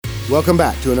Welcome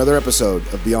back to another episode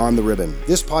of Beyond the Ribbon.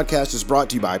 This podcast is brought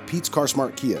to you by Pete's Car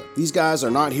Smart Kia. These guys are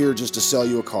not here just to sell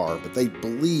you a car, but they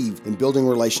believe in building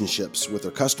relationships with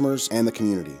their customers and the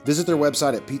community. Visit their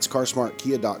website at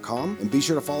petescarsmartkia.com and be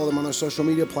sure to follow them on their social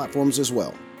media platforms as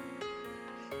well.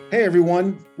 Hey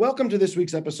everyone, welcome to this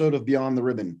week's episode of Beyond the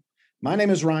Ribbon. My name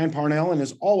is Ryan Parnell, and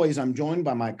as always, I'm joined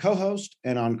by my co-host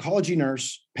and oncology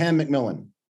nurse, Pam McMillan.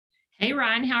 Hey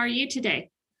Ryan, how are you today?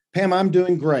 Pam, I'm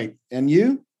doing great. And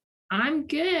you? I'm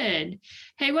good.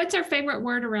 Hey, what's our favorite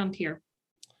word around here?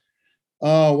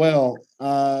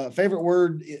 Favorite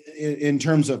word in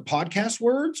terms of podcast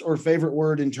words or favorite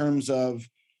word in terms of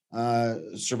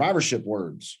survivorship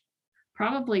words?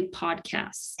 Probably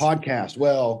podcasts. Podcast.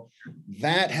 Well,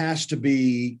 that has to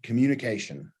be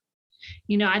communication.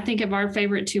 You know, I think of our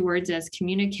favorite two words as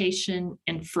communication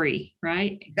and free,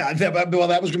 right? Yeah, that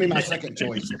was going to be my second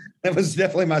choice. That was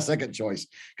definitely my second choice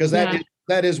because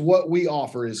that is what we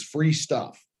offer is free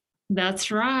stuff.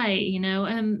 That's right.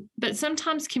 But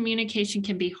sometimes communication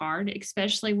can be hard,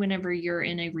 especially whenever you're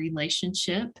in a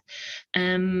relationship.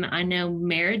 I know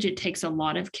marriage, it takes a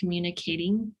lot of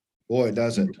communicating. Boy,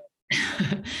 does it.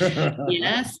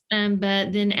 Yes.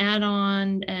 But then add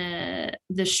on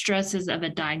the stresses of a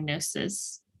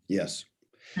diagnosis. Yes.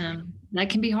 That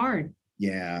can be hard.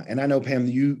 Yeah. And I know, Pam,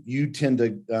 you tend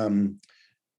to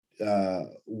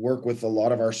work with a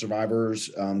lot of our survivors,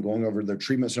 going over their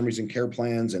treatment summaries and care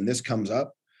plans, and this comes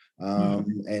up.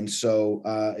 And so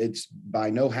it's by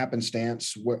no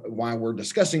happenstance why we're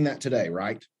discussing that today,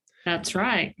 right? That's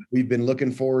right. We've been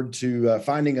looking forward to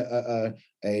finding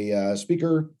a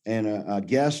speaker and a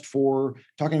guest for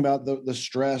talking about the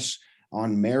stress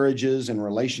on marriages and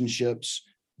relationships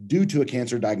due to a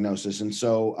cancer diagnosis. And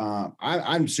so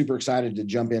I'm super excited to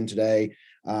jump in today.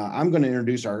 I'm going to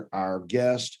introduce our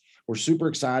guest. We're super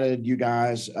excited, you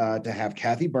guys, to have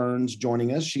Kathy Burns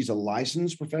joining us. She's a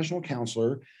licensed professional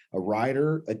counselor, a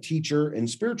writer, a teacher, and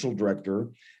spiritual director.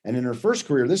 And in her first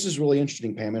career, this is really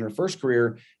interesting, Pam. In her first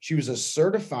career, she was a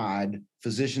certified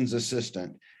physician's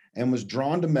assistant and was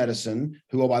drawn to medicine,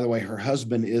 who, oh, by the way, her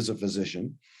husband is a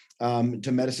physician,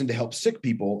 to medicine to help sick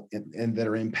people and that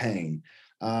are in pain.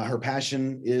 Her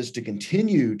passion is to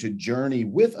continue to journey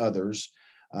with others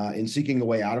in seeking the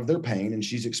way out of their pain. And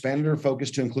she's expanded her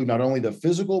focus to include not only the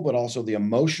physical, but also the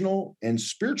emotional and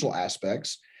spiritual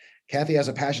aspects. Kathy has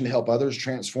a passion to help others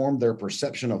transform their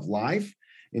perception of life,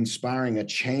 inspiring a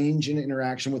change in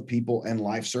interaction with people and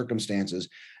life circumstances.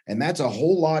 And that's a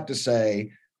whole lot to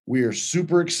say. We are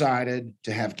super excited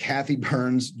to have Kathy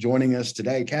Burns joining us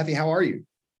today. Kathy, how are you?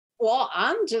 Well,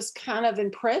 I'm just kind of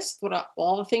impressed with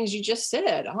all the things you just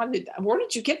said. Where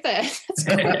did you get that?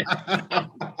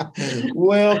 That's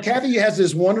Well, Kathy has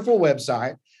this wonderful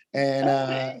website, and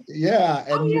okay.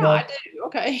 And I do.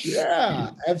 Okay.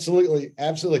 Yeah, absolutely,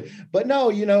 absolutely. But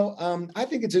no, I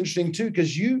think it's interesting too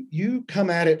because you come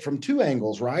at it from two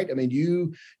angles, right? I mean,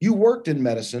 you worked in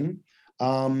medicine.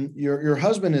 Your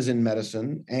husband is in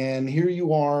medicine, and here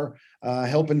you are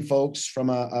helping folks from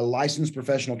a licensed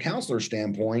professional counselor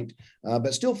standpoint,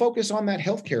 but still focus on that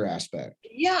healthcare aspect.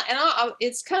 Yeah, and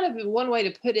it's kind of one way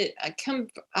to put it.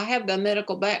 I have the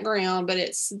medical background, but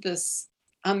it's this.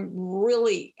 I'm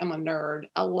a nerd.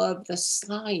 I love the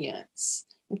science.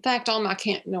 In fact, on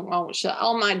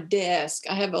my desk,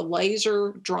 I have a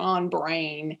laser drawn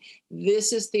brain.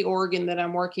 This is the organ that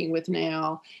I'm working with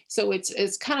now. So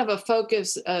it's kind of a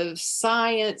focus of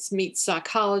science meets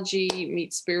psychology,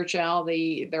 meets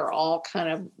spirituality. They're all kind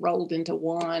of rolled into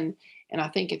one. And I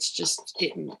think it's just,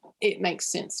 it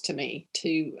makes sense to me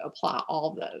to apply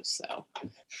all of those. So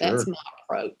That's my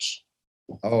approach.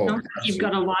 Oh, you've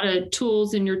got a lot of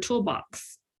tools in your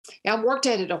toolbox. Yeah, I've worked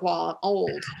at it a while. I'm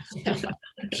old.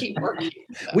 Keep working.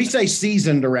 So. We say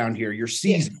seasoned around here. You're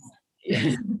seasoned.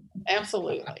 Yes,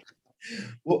 absolutely.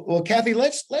 Well, Kathy,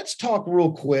 let's talk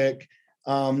real quick,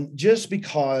 just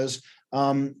because,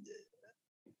 I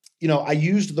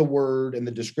used the word and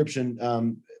the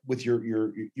description with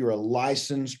you're a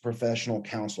licensed professional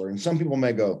counselor, and some people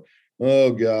may go,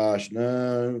 oh gosh,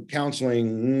 no,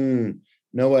 counseling,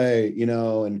 no way,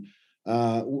 and.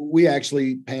 We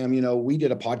actually, Pam, we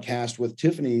did a podcast with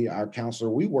Tiffany, our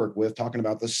counselor we work with, talking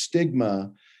about the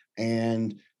stigma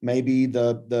and maybe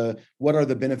the what are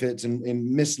the benefits and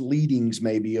misleadings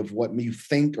maybe of what you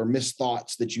think or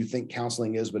misthoughts that you think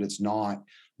counseling is, but it's not.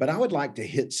 But I would like to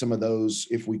hit some of those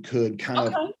if we could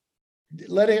kind of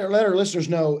let our listeners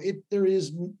know there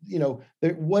is,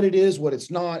 what it is, what it's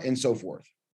not, and so forth.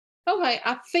 Okay.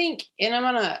 I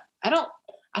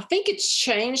think it's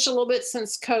changed a little bit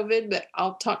since COVID, but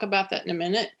I'll talk about that in a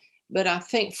minute. But I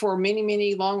think for many,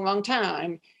 many long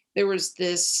time, there was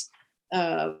this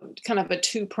kind of a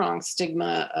two-pronged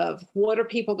stigma of what are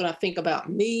people going to think about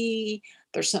me?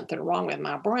 There's something wrong with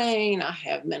my brain. I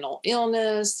have mental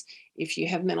illness. If you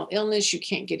have mental illness, you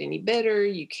can't get any better.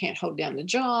 You can't hold down the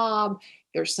job.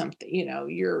 There's something,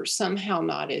 you're somehow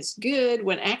not as good,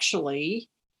 when actually,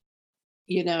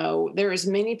 there is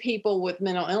many people with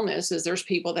mental illness as there's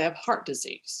people that have heart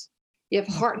disease. You have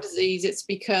heart disease, it's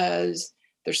because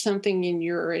there's something in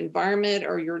your environment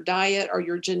or your diet or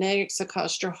your genetics that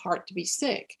caused your heart to be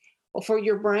sick. Well, for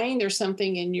your brain, there's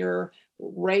something in your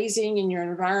raising, in your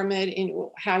environment, in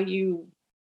how you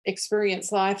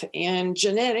experience life, and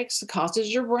genetics that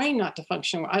causes your brain not to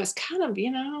function. It's kind of,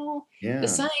 the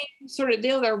same sort of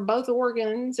deal. They're both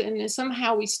organs, and then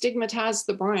somehow we stigmatize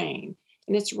the brain,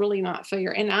 and it's really not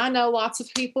fair. And I know lots of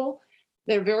people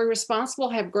that are very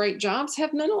responsible, have great jobs,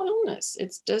 have mental illness.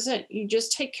 You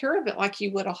just take care of it like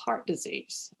you would a heart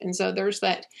disease. And so there's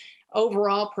that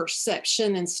overall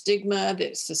perception and stigma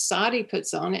that society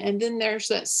puts on it. And then there's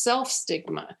that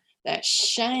self-stigma, that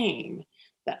shame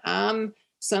that I'm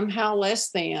somehow less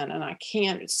than, and I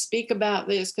can't speak about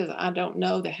this because I don't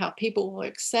know how people will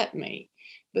accept me.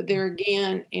 But there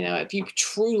again, if you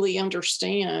truly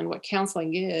understand what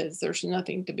counseling is, there's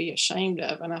nothing to be ashamed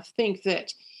of. And I think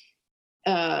that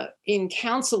in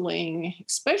counseling,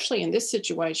 especially in this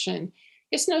situation,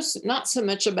 it's not so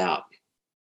much about,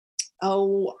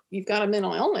 oh, you've got a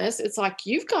mental illness. It's like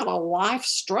you've got a life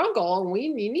struggle, and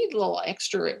you need a little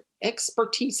extra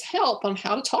expertise help on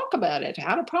how to talk about it,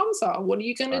 how to problem solve. What are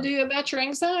you going to do about your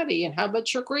anxiety, and how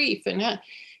about your grief? And and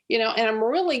I'm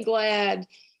really glad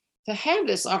to have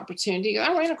this opportunity.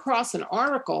 I ran across an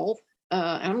article,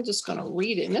 and I'm just going to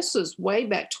read it. And this was way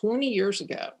back 20 years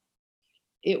ago.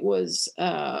 It was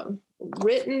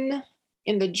written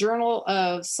in the Journal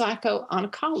of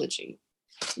Psycho-Oncology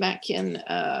back in,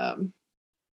 I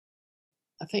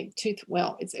think,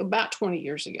 it's about 20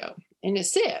 years ago. And it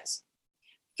says,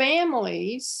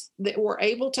 families that were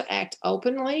able to act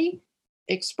openly,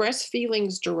 express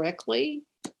feelings directly,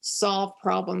 solve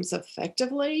problems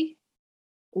effectively,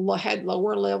 had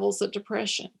lower levels of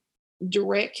depression.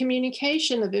 Direct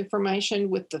communication of information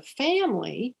with the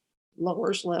family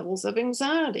lowers levels of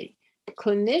anxiety.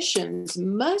 Clinicians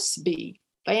must be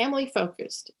family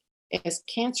focused, as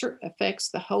cancer affects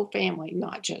the whole family,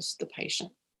 not just the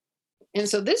patient. And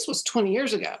so this was 20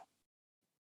 years ago,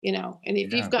 and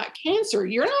if you've got cancer,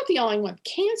 you're not the only one with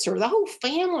cancer. The whole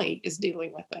family is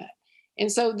dealing with that.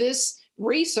 And so this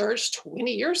research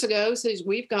 20 years ago says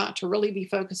we've got to really be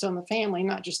focused on the family,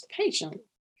 not just the patient.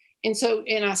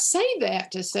 And I say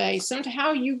that to say, how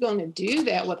are you going to do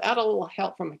that without a little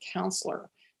help from a counselor?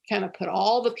 Kind of put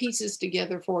all the pieces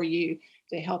together for you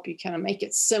to help you kind of make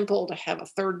it simple, to have a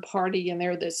third party in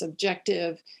there that's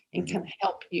objective and kind of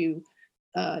help you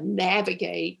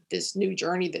navigate this new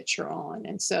journey that you're on.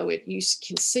 And so you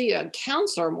can see a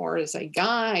counselor more as a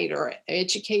guide or an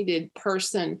educated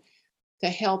person to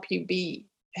help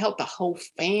help the whole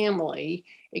family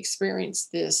experience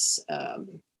this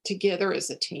together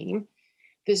as a team,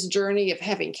 this journey of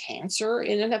having cancer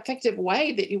in an effective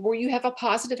way where you have a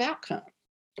positive outcome.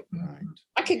 Right.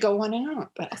 I could go on and on,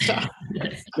 but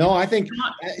no, I think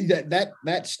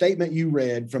that statement you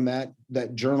read from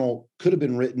that journal could have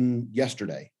been written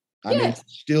yesterday. I mean, it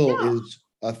still is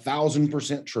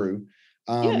 1,000% true.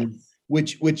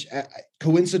 Which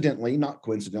coincidentally, not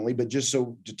coincidentally, but just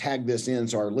so to tag this in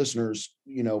so our listeners,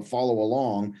 follow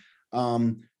along.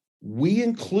 We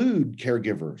include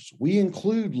caregivers, we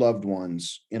include loved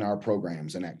ones in our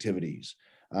programs and activities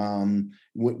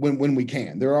when we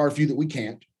can. There are a few that we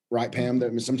can't, right, Pam?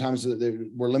 That sometimes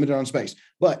we're limited on space,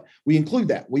 but we include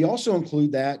that. We also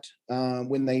include that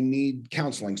when they need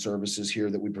counseling services here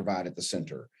that we provide at the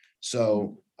center.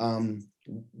 So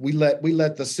we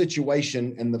let the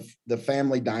situation and the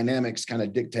family dynamics kind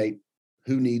of dictate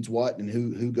who needs what and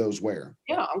who goes where.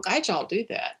 Yeah, I'm glad y'all do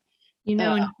that. In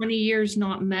 20 years,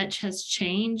 not much has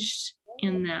changed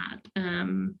in that,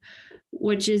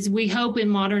 which is, we hope in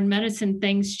modern medicine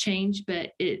things change,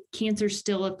 but cancer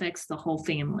still affects the whole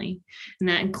family. And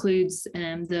that includes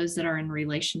those that are in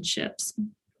relationships.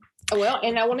 Well,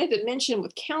 and I wanted to mention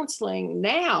with counseling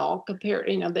now compared,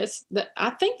 I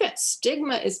think that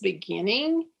stigma is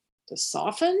beginning to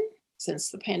soften since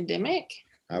the pandemic.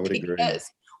 I would agree.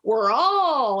 We're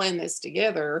all in this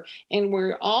together, and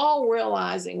we're all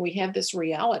realizing we have this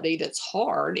reality that's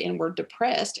hard, and we're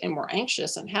depressed and we're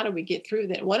anxious. And how do we get through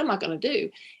that? What am I going to do?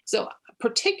 So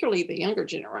particularly the younger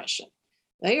generation,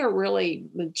 they are really,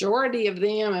 majority of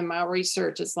them in my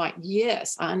research, it's like,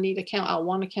 yes, I need a count. I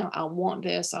want to count. I want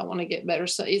this. I want to get better.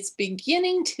 So it's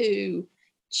beginning to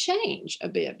change a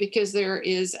bit because there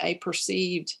is a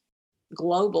perceived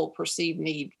global perceived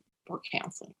need for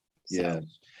counseling. So. Yes.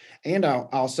 And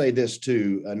I'll say this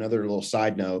too, another little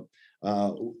side note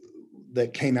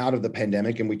that came out of the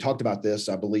pandemic. And we talked about this,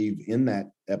 I believe, in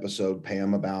that episode,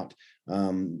 Pam, about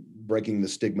breaking the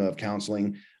stigma of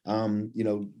counseling.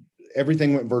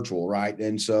 Everything went virtual, right?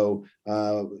 And so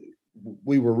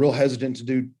we were real hesitant to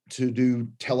do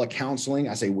telecounseling.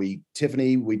 I say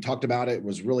Tiffany, we talked about it,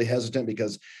 was really hesitant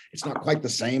because it's not quite the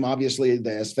same, obviously,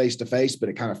 as face-to-face, but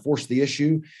it kind of forced the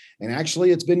issue. And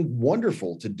actually, it's been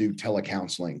wonderful to do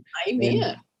telecounseling. Amen.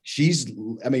 And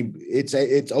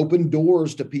it's opened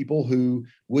doors to people who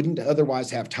wouldn't otherwise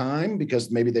have time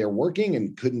because maybe they're working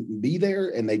and couldn't be there.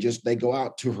 And they go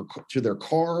out to their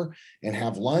car and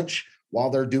have lunch while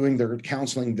they're doing their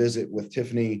counseling visit with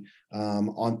Tiffany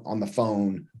on the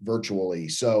phone virtually.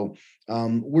 So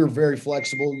we're very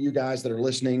flexible, you guys that are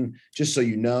listening, just so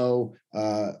you know.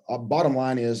 Bottom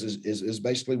line is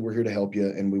basically we're here to help you,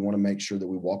 and we want to make sure that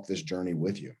we walk this journey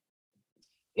with you.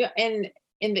 Yeah, and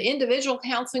the individual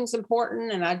counseling is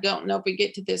important, and I don't know if we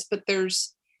get to this, but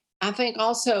I think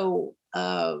also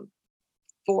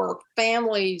for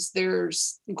families,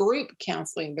 there's group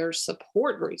counseling, there's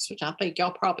support groups, which I think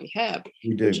y'all probably have.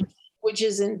 We do. Which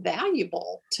is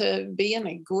invaluable to be in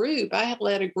a group. I have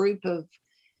led a group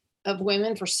of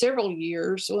women for several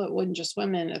years. Well, it wasn't just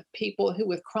women, of people who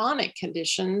with chronic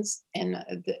conditions, and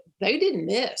they didn't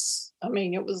miss. I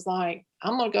mean, it was like,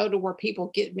 I'm going to go to where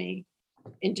people get me,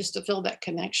 and just to feel that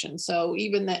connection. So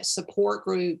even that support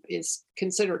group is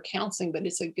considered counseling, but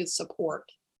it's a good support.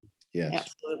 Yes.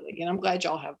 Absolutely. And I'm glad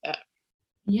y'all have that.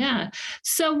 Yeah.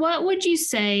 So what would you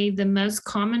say the most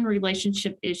common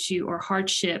relationship issue or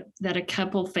hardship that a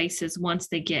couple faces once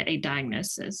they get a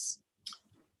diagnosis?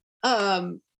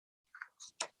 I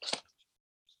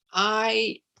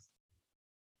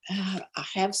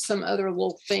have some other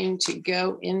little thing to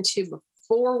go into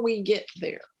before we get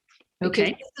there.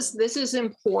 Okay. This is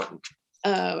important,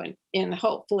 and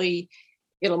hopefully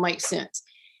it'll make sense.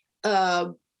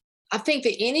 I think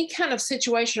that any kind of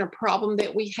situation or problem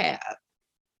that we have,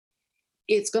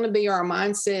 it's going to be our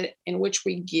mindset in which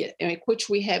we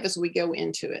have as we go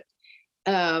into it.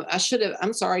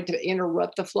 I'm sorry to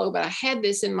interrupt the flow, but I had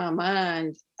this in my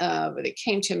mind, but it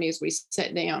came to me as we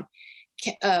sat down.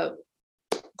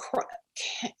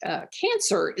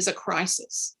 Cancer is a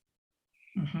crisis.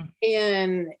 Mm-hmm.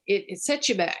 And it sets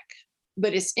you back.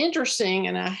 But it's interesting,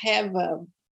 and I have a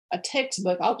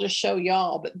textbook. I'll just show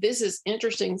y'all, but this is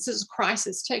interesting. This is a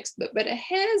crisis textbook, but it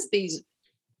has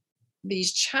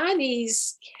these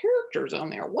Chinese characters on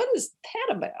there. What is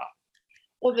that about?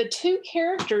 Well, the two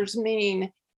characters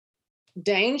mean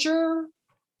danger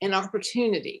and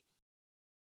opportunity.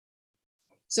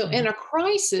 So in a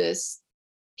crisis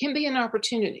can be an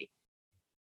opportunity.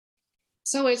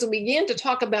 So as we begin to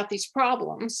talk about these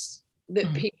problems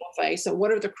that people face and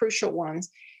what are the crucial ones,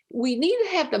 we need to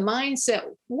have the mindset,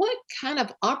 what kind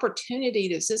of opportunity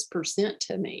does this present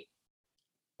to me?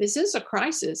 This is a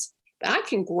crisis, but I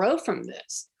can grow from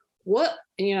this.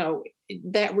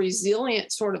 That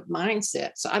resilient sort of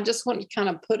mindset. So I just want to kind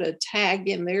of put a tag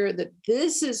in there that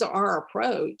this is our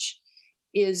approach,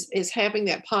 is having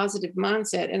that positive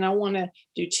mindset. And I want to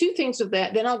do two things with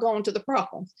that. Then I'll go into the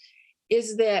problems.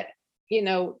 Is that,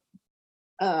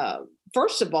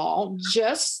 first of all,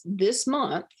 just this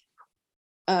month,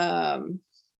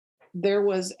 there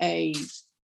was a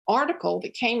article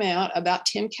that came out about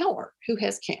Tim Keller, who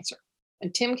has cancer.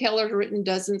 And Tim Keller's written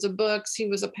dozens of books. He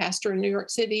was a pastor in New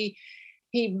York City.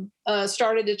 He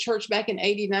started a church back in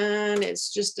 '89.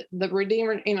 It's just the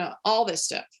Redeemer, all this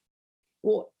stuff.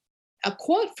 Well, a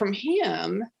quote from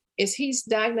him is he's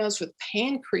diagnosed with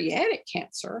pancreatic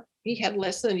cancer. He had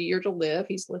less than a year to live.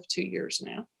 He's lived 2 years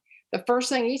now. The first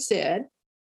thing he said,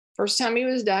 first time he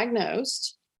was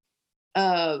diagnosed,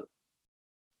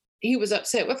 he was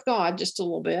upset with God just a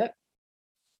little bit.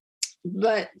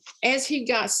 But as he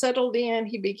got settled in,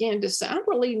 he began to say, I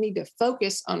really need to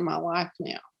focus on my life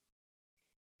now.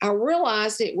 I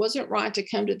realized it wasn't right to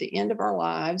come to the end of our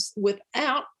lives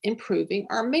without improving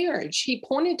our marriage. He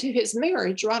pointed to his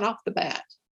marriage right off the bat.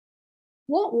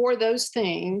 What were those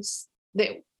things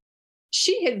that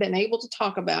she had been able to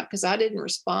talk about? Because I didn't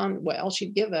respond well.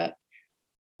 She'd give up.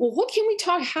 Well, what can we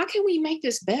talk? How can we make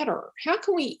this better? How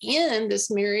can we end this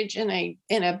marriage in a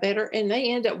better? And they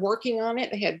end up working on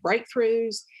it. They had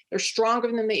breakthroughs. They're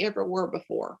stronger than they ever were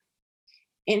before.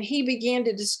 And he began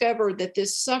to discover that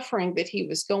this suffering that he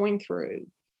was going through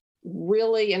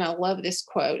really, and I love this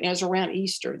quote, and it was around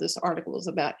Easter. This article was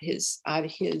about how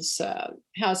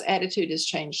his attitude has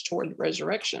changed toward the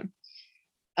resurrection.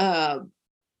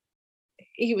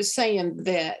 He was saying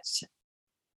that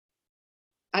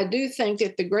I do think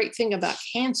that the great thing about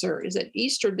cancer is that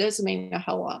Easter does mean a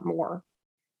whole lot more,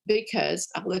 because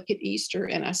I look at Easter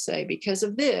and I say, because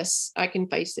of this, I can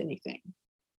face anything.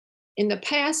 In the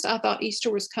past, I thought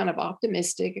Easter was kind of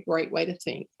optimistic, a great way to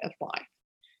think of life.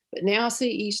 But now I see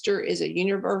Easter as a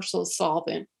universal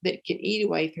solvent that can eat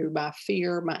away through my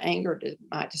fear, my anger,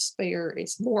 my despair.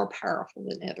 It's more powerful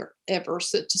than ever.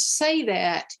 So to say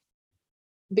that,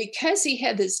 because he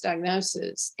had this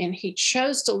diagnosis and he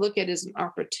chose to look at it as an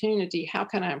opportunity, how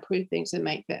can I improve things and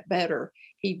make that better?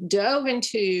 He dove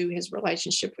into his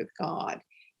relationship with God.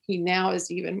 He now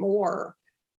is even more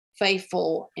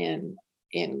faithful and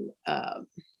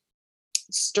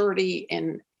sturdy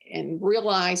and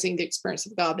realizing the experience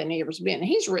of God than he ever's been. And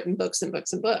he's written books and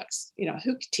books and books.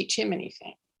 Who could teach him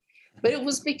anything? But it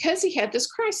was because he had this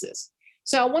crisis.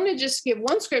 So I want to just give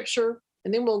one scripture,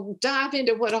 and then we'll dive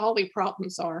into what all the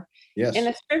problems are. Yes. And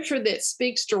a scripture that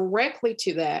speaks directly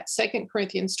to that, 2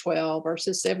 Corinthians 12,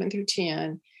 verses 7 through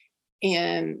 10.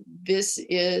 And this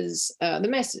is the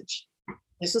Message.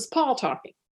 This is Paul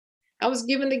talking. I was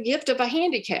given the gift of a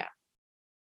handicap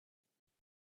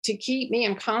to keep me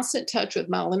in constant touch with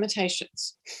my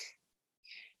limitations.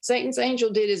 Satan's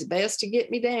angel did his best to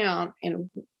get me down, and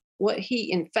what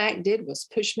he in fact did was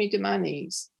push me to my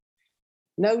knees.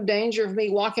 No danger of me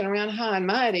walking around high and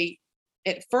mighty.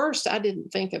 At first, I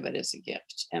didn't think of it as a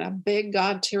gift, and I begged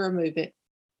God to remove it.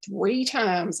 3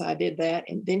 times I did that,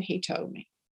 and then he told me,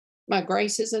 my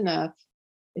grace is enough.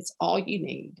 It's all you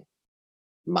need.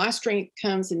 My strength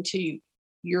comes into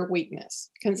your weakness,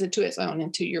 comes into its own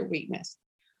into your weakness.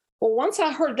 Well, once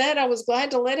I heard that, I was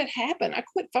glad to let it happen. I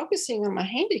quit focusing on my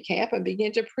handicap and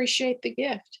began to appreciate the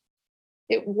gift.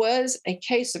 It was a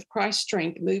case of Christ's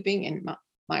strength moving in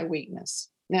my weakness.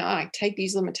 Now I take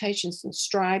these limitations in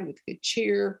stride with good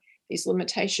cheer, these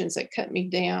limitations that cut me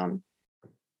down,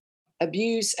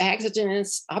 abuse,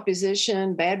 accidents,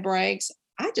 opposition, bad breaks.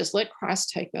 I just let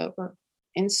Christ take over.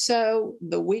 And so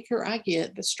the weaker I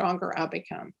get, the stronger I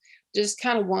become. Just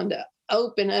kind of wanted to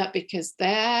open up, because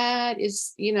that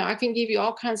is, I can give you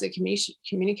all kinds of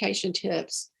communication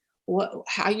tips,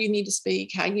 how you need to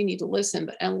speak, how you need to listen.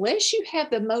 But unless you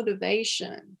have the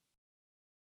motivation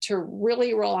to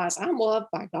really realize I'm loved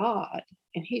by God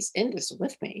and he's in this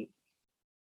with me,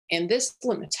 and this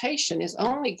limitation is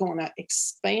only going to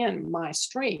expand my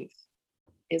strength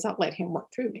as I let him work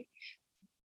through me.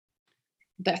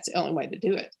 That's the only way to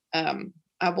do it.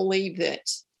 I believe that,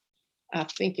 I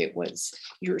think it was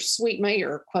your sweet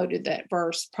mayor quoted that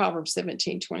verse, Proverbs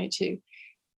 17:22.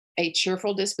 A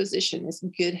cheerful disposition is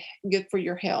good for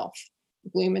your health.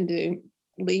 Gloom and doom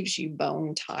leaves you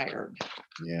bone tired.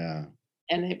 Yeah.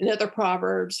 And another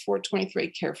Proverbs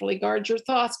 4:23, carefully guard your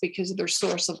thoughts because of their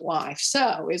source of life.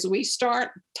 So as we start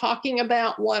talking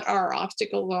about what our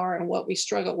obstacles are and what we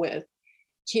struggle with,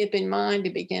 keep in mind to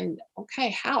begin, okay,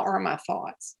 how are my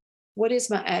thoughts? What is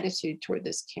my attitude toward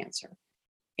this cancer?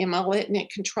 Am I letting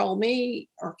it control me,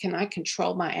 or can I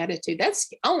control my attitude? That's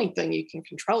the only thing you can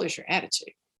control is your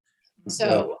attitude.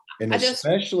 So and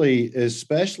especially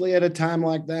at a time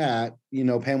like that,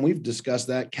 Pam, we've discussed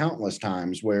that countless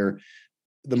times, where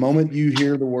the moment you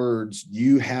hear the words,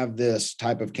 you have this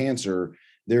type of cancer,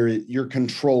 your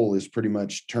control is pretty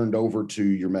much turned over to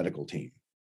your medical team.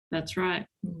 That's right.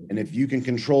 And if you can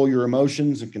control your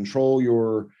emotions and control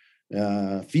your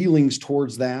feelings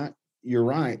towards that, you're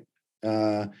right.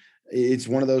 It's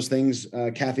one of those things,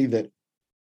 Kathy, that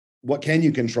what can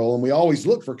you control? And we always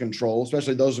look for control,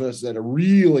 especially those of us that are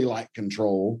really like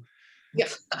control. Yeah.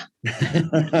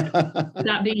 Would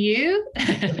that be you?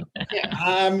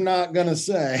 I'm not going to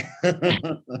say.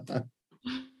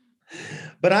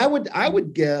 But I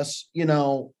would guess, in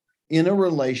a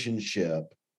relationship,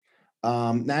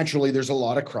 naturally there's a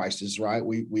lot of crises, right?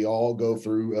 We all go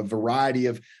through a variety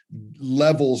of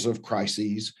levels of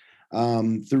crises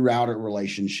throughout a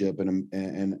relationship,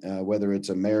 and whether it's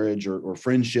a marriage or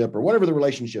friendship or whatever the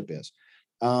relationship is.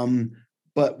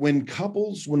 But when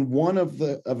one of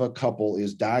a couple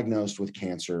is diagnosed with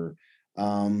cancer,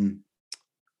 I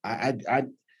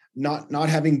not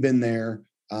having been there,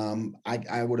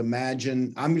 I would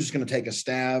imagine, I'm just going to take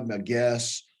a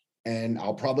guess, and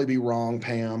I'll probably be wrong,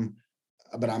 Pam,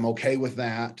 but I'm okay with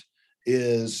that,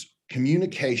 is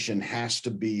communication has to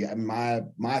be my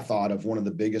thought of one of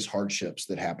the biggest hardships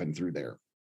that happen through there.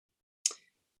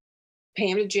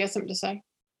 Pam, did you have something to say?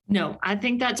 No, I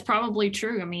think that's probably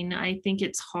true. I mean, I think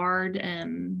it's hard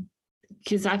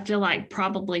because I feel like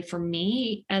probably for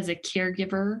me as a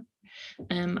caregiver,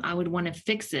 I would want to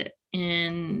fix it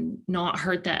and not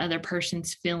hurt that other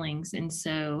person's feelings. And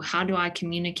so how do I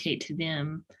communicate to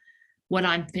them what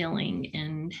I'm feeling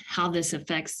and how this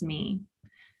affects me?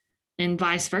 And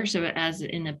vice versa, as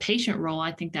in a patient role,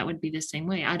 I think that would be the same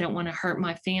way. I don't want to hurt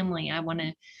my family.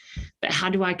 But how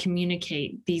do I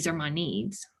communicate? These are my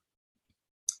needs.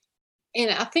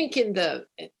 And I think in the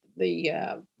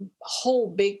whole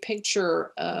big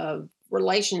picture of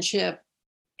relationship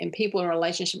and people in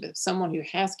relationship with someone who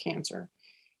has cancer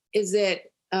is that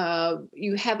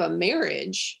you have a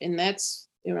marriage, and that's,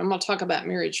 I'm going to talk about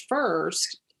marriage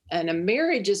first. And a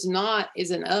marriage isn't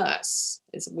us,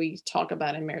 as we talk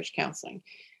about in marriage counseling.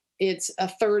 It's a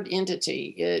third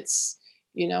entity. It's,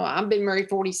 I've been married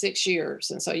 46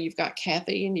 years. And so you've got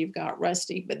Kathy and you've got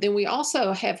Rusty, but then we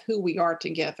also have who we are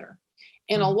together.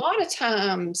 And a lot of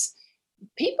times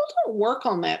people don't work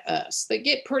on that us. They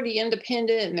get pretty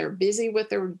independent and they're busy with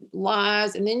their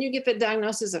lives. And then you get the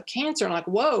diagnosis of cancer and like,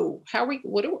 whoa,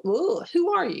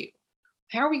 who are you?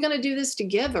 How are we going to do this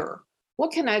together?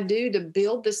 What can I do to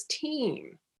build this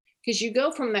team? Because you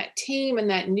go from that team and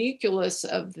that nucleus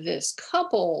of this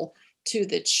couple to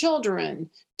the children,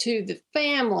 to the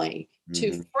family,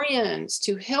 to friends,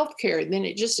 to healthcare. Then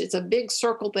it's a big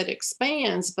circle that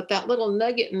expands, but that little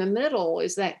nugget in the middle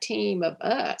is that team of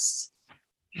us.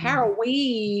 How are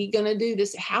we going to do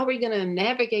this? How are we going to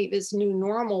navigate this new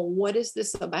normal? What is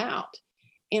this about?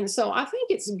 And so I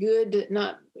think it's good to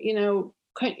not,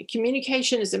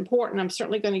 communication is important. I'm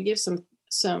certainly going to give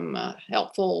some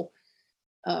helpful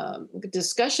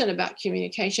discussion about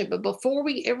communication. But before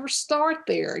we ever start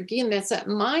there, again, that's that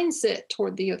mindset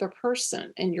toward the other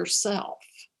person and yourself.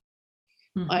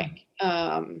 Like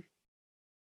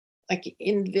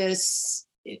in this,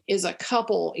 as a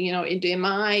couple, am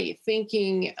I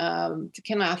thinking,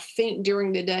 can I think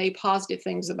during the day positive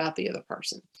things about the other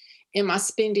person? Am I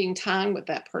spending time with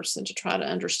that person to try to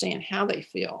understand how they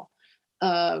feel?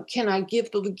 Can I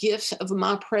give the gift of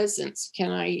my presence?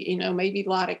 Can I, maybe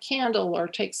light a candle or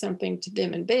take something to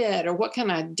them in bed? Or what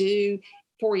can I do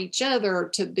for each other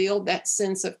to build that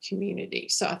sense of community?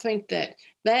 So I think that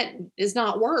is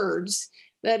not words.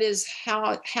 That is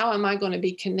how am I going to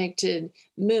be connected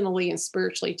mentally and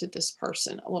spiritually to this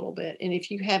person a little bit? And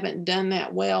if you haven't done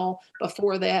that well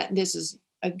before that, this is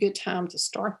a good time to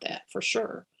start that for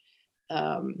sure.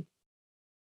 Of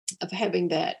having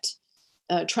that,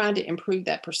 trying to improve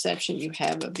that perception you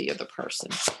have of the other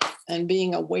person, and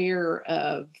being aware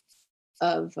of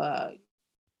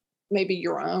maybe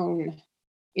your own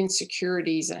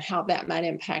insecurities and how that might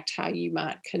impact how you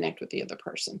might connect with the other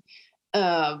person.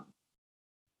 I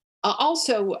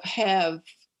also have,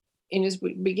 and as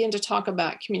we begin to talk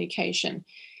about communication,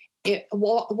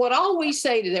 what all we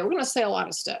say today, we're going to say a lot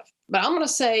of stuff, but I'm going to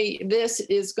say this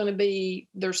is going to be,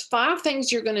 there's 5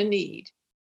 things you're going to need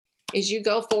as you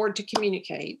go forward to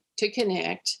communicate, to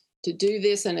connect, to do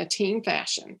this in a team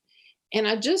fashion. And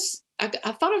I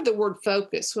thought of the word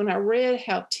focus when I read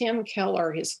how Tim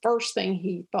Keller, his first thing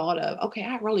he thought of, okay,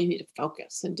 I really need to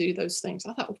focus and do those things.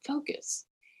 I thought, well, focus.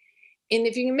 And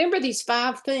if you remember these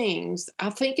 5 things, I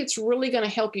think it's really going to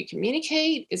help you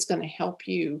communicate. It's going to help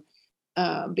you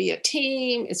be a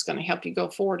team. It's going to help you go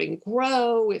forward and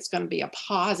grow. It's going to be a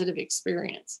positive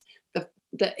experience.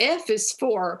 The F is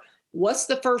for what's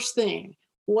the first thing?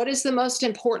 What is the most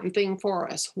important thing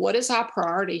for us? What is our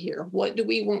priority here? What do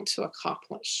we want to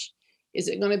accomplish? Is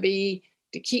it going to be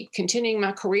to keep continuing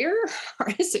my career? Or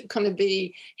is it going to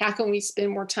be, how can we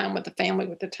spend more time with the family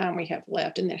with the time we have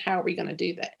left? And then how are we going to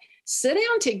do that? Sit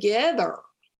down together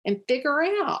and figure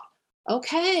out,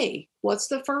 okay, what's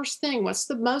the first thing? What's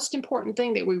the most important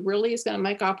thing that we really is going to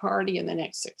make our priority in the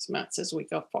next 6 months as we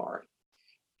go forward?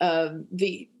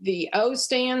 The O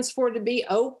stands for to be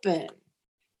open,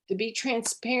 to be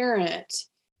transparent,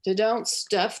 to don't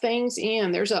stuff things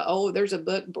in. There's a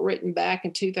book written back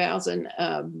in 2000,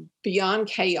 Beyond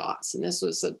Chaos. And this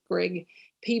was Greg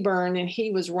P. Byrne, and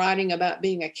he was writing about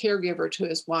being a caregiver to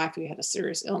his wife who had a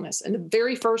serious illness. And the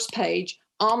very first page,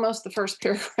 almost the first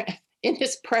paragraph in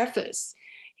his preface,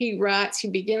 he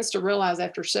begins to realize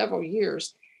after several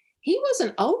years, he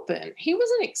wasn't open. He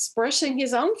wasn't expressing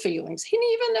his own feelings. He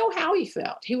didn't even know how he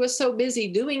felt. He was so busy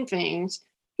doing things,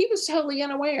 he was totally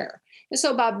unaware. And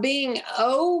so by being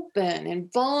open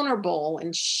and vulnerable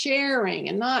and sharing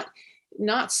and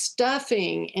not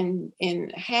stuffing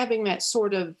and having that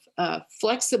sort of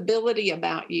flexibility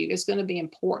about you is going to be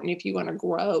important if you want to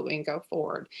grow and go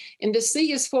forward. And the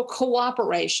C is for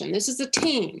cooperation. This is a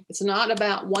team. It's not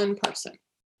about one person.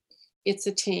 It's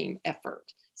a team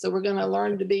effort. So we're going to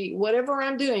learn to be, whatever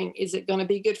I'm doing, is it going to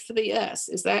be good for the us?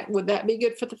 Would that be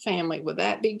good for the family? Would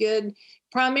that be good?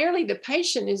 Primarily the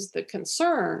patient is the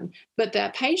concern, but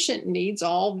that patient needs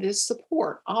all this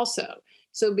support also.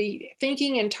 So be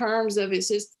thinking in terms of, is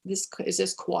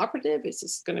this cooperative? Is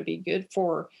this going to be good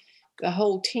for the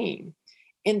whole team?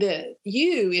 And the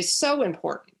you is so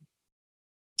important.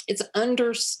 It's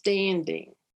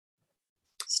understanding.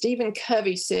 Stephen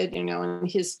Covey said, in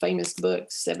his famous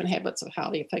book, 7 Habits of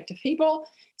Highly Effective People,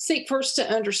 seek first to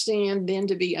understand, then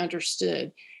to be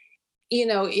understood.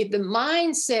 If the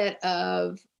mindset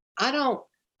of,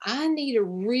 I need to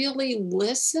really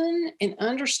listen and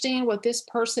understand what this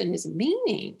person is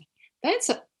meaning. That's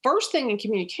the first thing in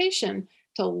communication,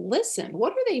 to listen.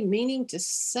 What are they meaning to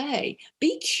say?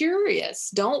 Be curious.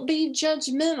 Don't be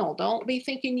judgmental. Don't be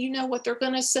thinking you know what they're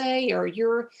going to say, or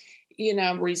you're,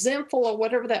 resentful or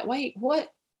whatever that way.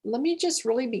 Let me just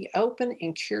really be open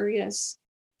and curious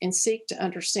and seek to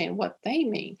understand what they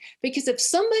mean. Because if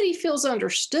somebody feels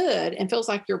understood and feels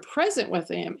like you're present with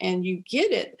them and you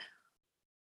get it,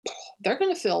 they're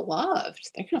going to feel loved.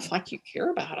 They're going to feel like you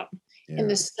care about them. Yeah. And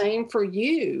the same for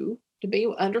you, to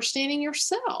be understanding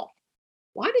yourself.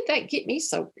 Why did that get me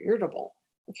so irritable?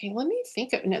 Okay, let me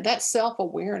think of that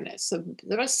self-awareness. So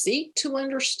let us seek to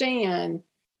understand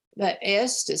that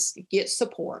Estes, get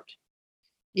support.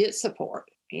 Get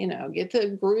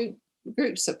the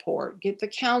group support, get the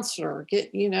counselor,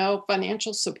 get,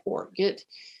 financial support, get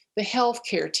the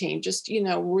healthcare team. Just,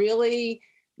 really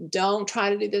don't try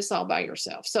to do this all by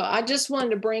yourself. So I just wanted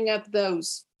to bring up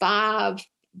those 5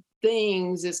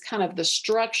 things as kind of the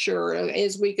structure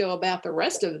as we go about the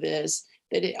rest of this,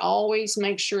 that it always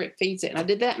makes sure it feeds it. Now,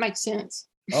 did that make sense?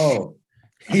 Oh,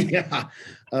 yeah.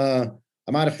 I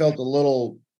might have felt a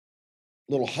little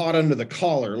hot under the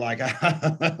collar. Like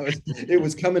it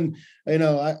was coming,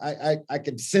 I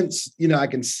could sense, I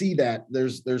can see that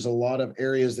there's a lot of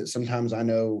areas that sometimes I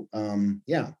know,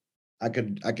 I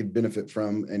could benefit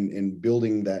from in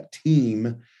building that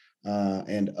team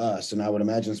and us. And I would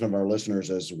imagine some of our listeners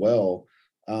as well.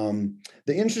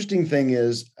 The interesting thing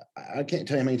is, I can't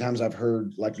tell you how many times I've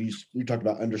heard, like you talked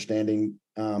about understanding,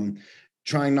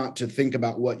 trying not to think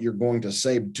about what you're going to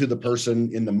say to the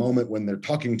person in the moment when they're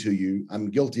talking to you.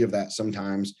 I'm guilty of that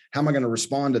sometimes. How am I going to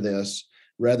respond to this,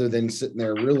 rather than sitting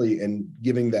there really and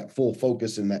giving that full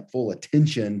focus and that full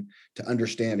attention to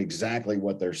understand exactly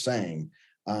what they're saying.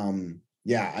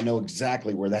 I know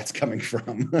exactly where that's coming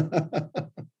from.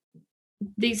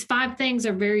 These 5 things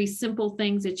are very simple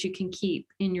things that you can keep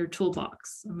in your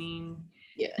toolbox. I mean,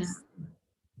 yes,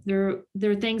 they're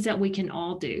things that we can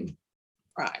all do.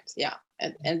 Right. Yeah.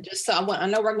 And just so I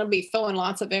know we're going to be throwing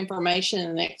lots of information in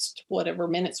the next whatever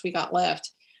minutes we got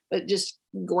left, but just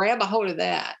grab a hold of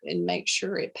that and make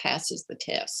sure it passes the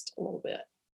test a little bit.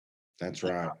 That's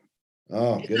right.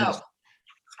 Oh, goodness.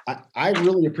 I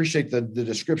really appreciate the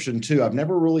description too. I've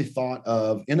never really thought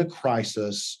of, in a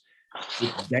crisis,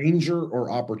 danger or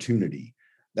opportunity.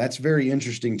 That's very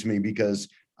interesting to me because,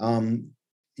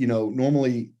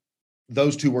 normally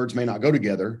those 2 words may not go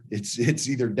together. It's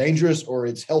either dangerous or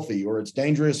it's healthy, or it's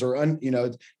dangerous or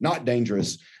it's not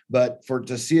dangerous. But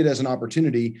to see it as an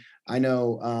opportunity, I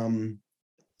know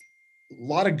a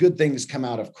lot of good things come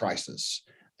out of crisis,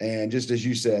 and just as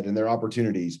you said, and their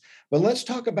opportunities. But let's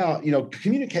talk about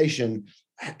communication.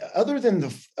 Other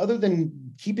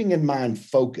than keeping in mind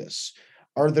focus,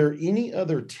 are there any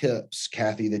other tips,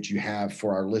 Kathy, that you have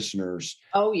for our listeners?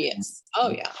 Oh, yes. Oh,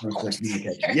 yeah. Of course.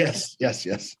 Yes.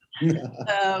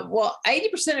 Well,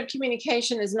 80% of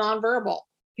communication is nonverbal.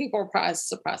 People are probably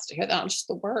surprised to hear that, not just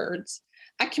the words.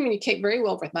 I communicate very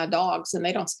well with my dogs, and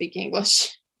they don't speak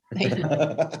English.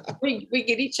 We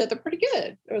get each other pretty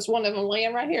good. There's one of them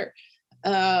laying right here.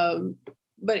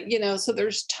 But, so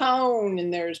there's tone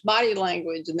and there's body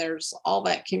language and there's all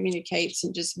that communicates,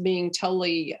 and just being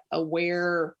totally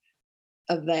aware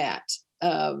of that.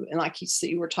 And like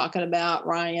you were talking about,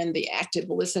 Ryan, the active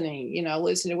listening,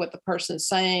 listening to what the person's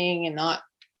saying and not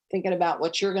thinking about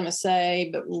what you're going to say.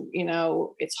 But,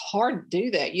 it's hard to do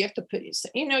that. You have to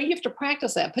you have to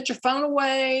practice that. Put your phone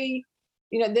away.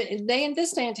 In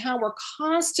this day and time, we're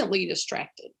constantly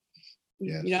distracted.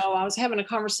 Yes. I was having a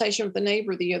conversation with a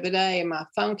neighbor the other day, and my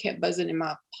phone kept buzzing in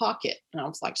my pocket. And I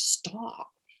was like, stop.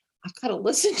 I've got to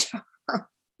listen to her.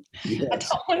 Yes. I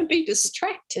don't want to be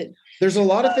distracted. There's a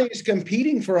lot of things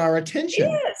competing for our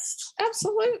attention. Yes,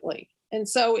 absolutely. And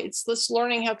so it's this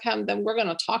learning how come. Then we're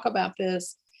going to talk about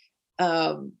this.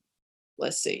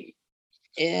 Let's see.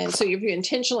 And so if you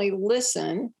intentionally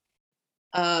listen,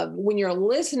 when you're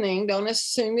listening, don't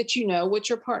assume that you know what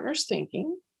your partner's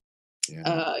thinking.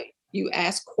 Yeah. You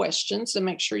ask questions to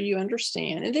make sure you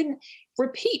understand, and then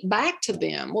repeat back to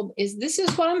them. Well, this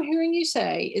is what I'm hearing you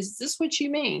say? Is this what you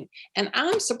mean? And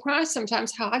I'm surprised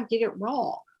sometimes how I get it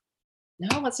wrong.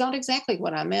 No, that's not exactly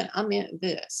what I meant. I meant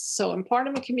this. So in part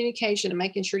of a communication and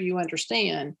making sure you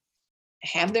understand,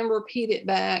 have them repeat it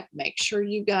back, make sure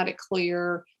you got it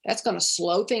clear. That's going to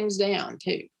slow things down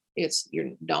too.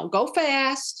 You don't go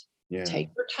fast. Yeah. Take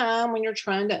your time when you're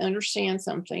trying to understand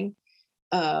something.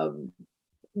 Um,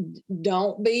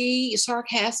 don't be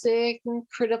sarcastic and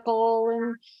critical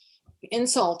and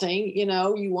insulting.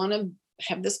 You want to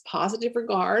have this positive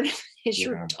regard as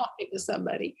you're Yeah. talking to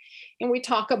somebody. And we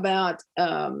talk about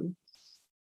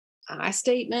I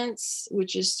statements,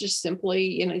 which is just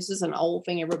simply, this is an old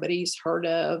thing everybody's heard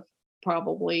of,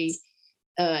 probably.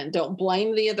 Don't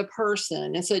blame the other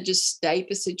person. And so just state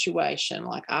the situation.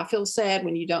 Like, I feel sad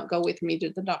when you don't go with me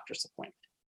to the doctor's appointment.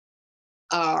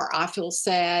 Or I feel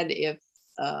sad if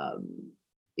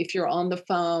you're on the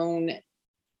phone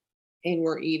and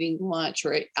we're eating lunch,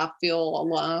 or I feel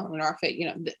alone, or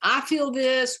I feel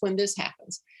this when this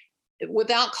happens,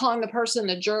 without calling the person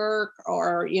a jerk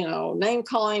or, name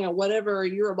calling or whatever.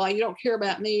 You're like, you don't care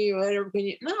about me or whatever.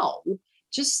 No,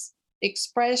 just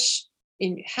express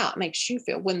in how it makes you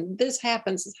feel. When this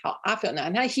happens is how I feel now.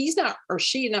 Now he's not, or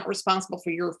she not responsible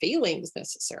for your feelings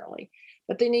necessarily,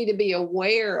 but they need to be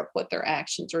aware of what their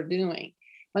actions are doing.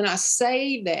 When I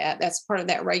say that, that's part of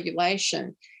that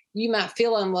regulation. You might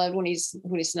feel unloved when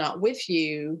he's not with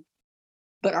you,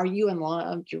 but are you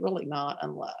unloved? You're really not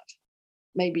unloved.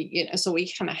 Maybe, so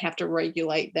we kind of have to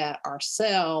regulate that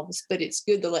ourselves, but it's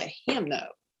good to let him know,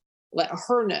 let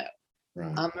her know.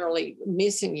 Right. I'm really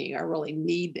missing you. I really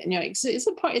need,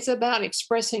 it's about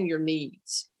expressing your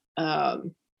needs.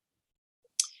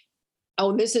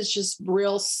 This is just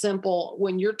real simple.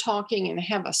 When you're talking and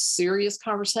have a serious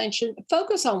conversation,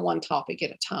 focus on one topic at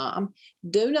a time.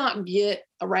 Do not get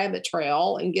a rabbit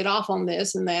trail and get off on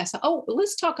this and that. Oh,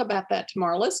 let's talk about that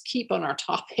tomorrow. Let's keep on our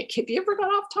topic. Have you ever got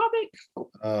off topic?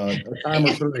 A time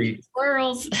or three.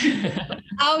 Squirrels.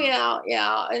 Oh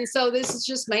yeah. And so this is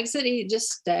just makes it easy.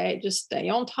 Just stay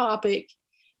on topic.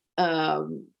 That's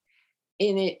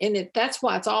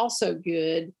why it's also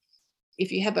good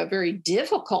if you have a very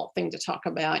difficult thing to talk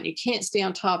about and you can't stay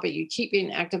on topic, you keep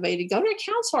getting activated, go to a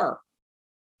counselor.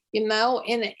 And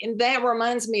that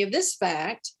reminds me of this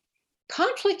fact: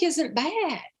 conflict isn't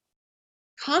bad.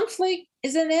 Conflict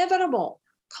is inevitable.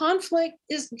 Conflict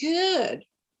is good.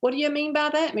 What do you mean by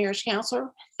that, marriage counselor?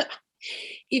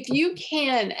 If you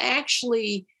can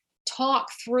actually talk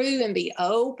through and be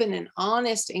open and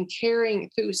honest and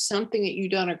carrying through something that you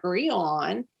don't agree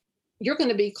on, you're going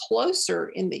to be closer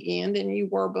in the end than you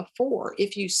were before.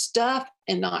 If you stuff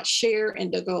and not share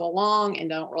and to go along and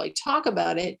don't really talk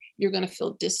about it, you're going to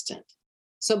feel distant.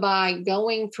 So by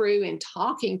going through and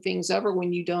talking things over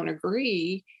when you don't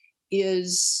agree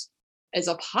is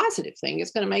a positive thing.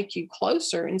 It's going to make you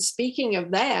closer. And speaking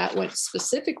of that, what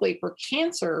specifically for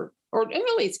cancer, or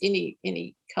really it's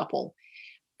any couple,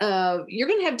 you're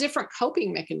going to have different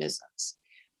coping mechanisms.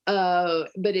 But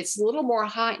it's a little more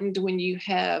heightened when you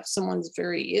have someone's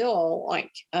very ill,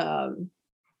 like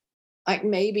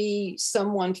maybe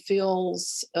someone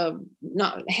feels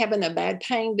not having a bad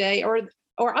pain day, or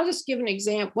I'll just give an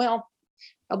example. Well,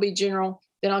 I'll be general,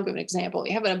 then I'll give an example.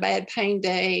 You're having a bad pain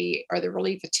day, or they're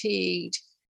really fatigued.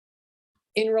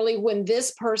 And really, when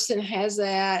this person has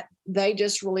that, they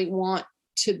just really want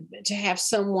to have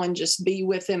someone just be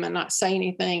with them and not say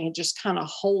anything and just kind of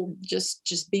hold,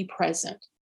 just be present.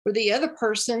 For the other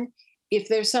person, if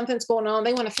there's something's going on,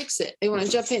 they want to fix it. They want to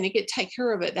jump in and take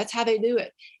care of it. That's how they do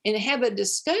it. And have a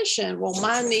discussion. Well,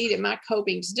 my need and my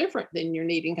coping is different than your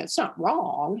needing. It's not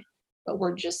wrong, but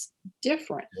we're just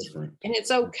different. And it's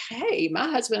okay.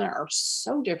 My husband and I are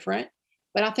so different,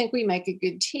 but I think we make a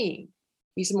good team.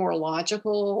 He's more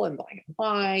logical and black and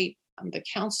white. I'm the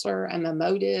counselor. I'm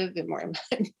emotive and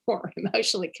more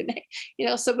emotionally connected.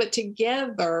 But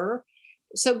together.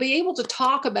 So be able to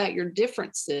talk about your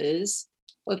differences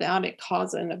without it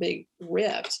causing a big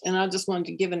rift. And I just wanted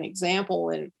to give an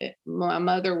example. And my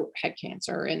mother had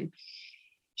cancer, and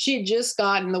she had just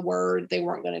gotten the word they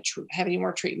weren't going to have any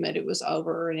more treatment. It was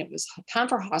over, and it was time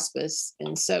for hospice.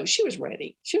 And so she was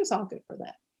ready. She was all good for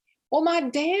that. Well, my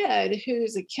dad,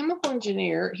 who's a chemical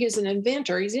engineer, he's an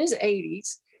inventor. He's in his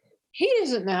 80s. He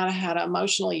doesn't know how to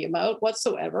emotionally emote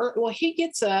whatsoever. Well, he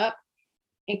gets up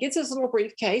and gets his little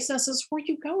briefcase and says, "Where are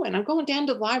you going?" "I'm going down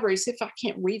to the library, see if I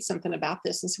can't read something about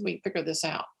this and see if we can figure this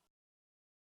out."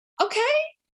 "Okay,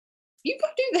 you go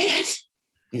do that."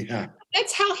 Yeah.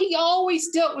 That's how he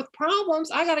always dealt with problems.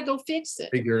 I got to go fix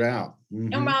it. Figure it out.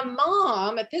 Mm-hmm. And my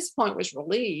mom at this point was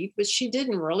relieved, but she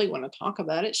didn't really want to talk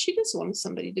about it. She just wanted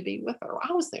somebody to be with her.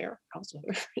 I was there.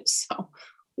 So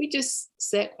we just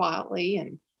sat quietly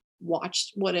and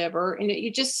watched whatever. And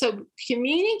you just, so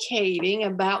communicating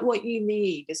about what you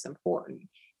need is important,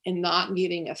 and not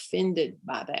getting offended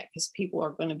by that, because people are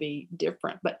going to be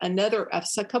different. But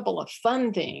a couple of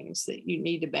fun things that you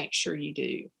need to make sure you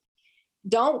do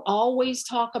Don't always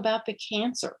talk about the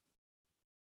cancer.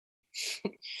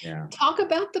 Yeah. Talk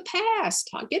about the past.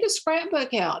 Get a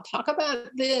scrapbook out. Talk about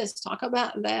this. Talk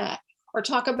about that. Or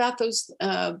talk about those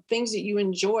things that you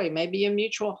enjoy, maybe a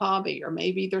mutual hobby, or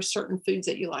maybe there's certain foods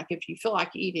that you like if you feel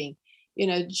like eating.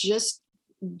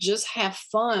 Just have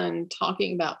fun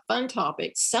talking about fun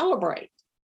topics. Celebrate.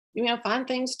 Find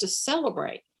things to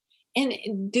celebrate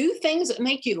and do things that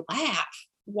make you laugh.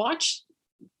 Watch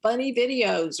funny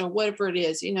videos or whatever it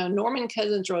is. Norman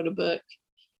Cousins wrote a book,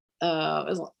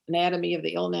 Anatomy of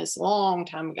the Illness, a long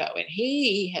time ago, and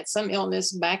he had some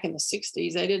illness back in the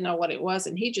 60s. They didn't know what it was,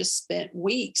 and he just spent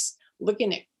weeks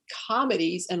looking at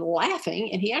comedies and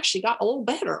laughing, and he actually got a little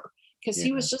better because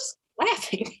he was just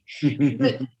laughing.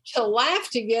 But to laugh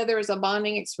together is a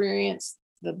bonding experience.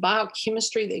 The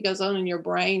biochemistry that goes on in your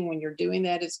brain when you're doing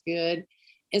that is good.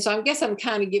 And so I guess I'm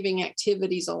kind of giving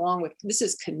activities along with, this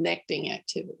is connecting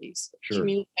activities, Sure.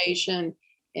 Communication,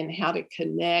 and how to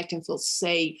connect and feel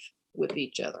safe with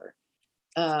each other.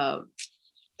 And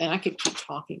I could keep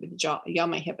talking, but y'all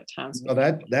may have a time.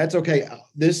 No, that's okay.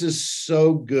 This is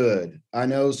so good. I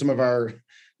know some of our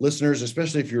listeners,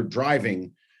 especially if you're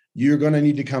driving, you're going to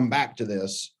need to come back to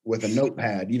this with a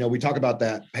notepad. We talk about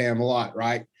that, Pam, a lot,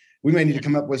 right? We may need to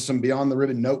come up with some beyond the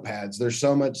ribbon notepads. There's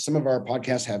so much, some of our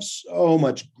podcasts have so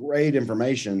much great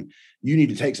information. You need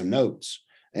to take some notes.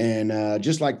 And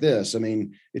just like this, I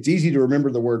mean, it's easy to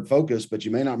remember the word focus, but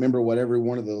you may not remember what every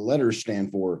one of the letters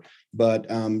stand for. But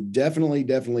definitely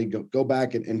go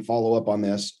back and follow up on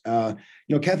this.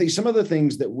 Kathy, some of the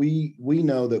things that we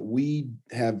know that we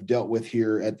have dealt with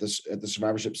here at the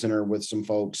Survivorship Center with some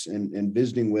folks and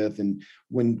visiting with, and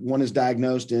when one is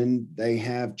diagnosed and they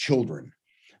have children,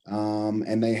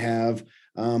 and they have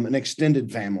an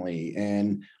extended family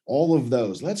and all of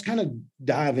those. Let's kind of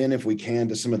dive in, if we can,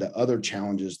 to some of the other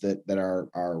challenges that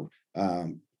our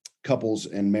couples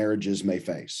and marriages may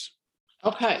face.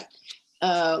 Okay.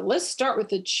 Let's start with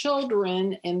the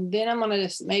children, and then I'm going to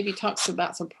just maybe talk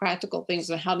about some practical things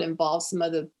on how to involve some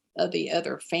of the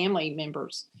other family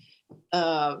members.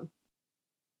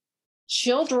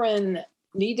 Children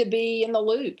need to be in the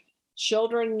loop.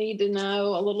 Children need to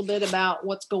know a little bit about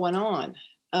what's going on.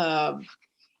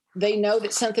 They know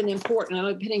that something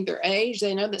important, depending their age,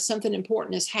 they know that something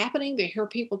important is happening. They hear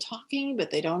people talking,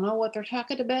 but they don't know what they're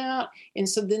talking about. And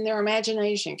so then their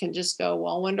imagination can just go,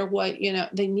 well, I wonder what,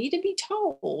 they need to be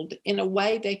told in a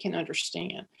way they can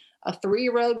understand. A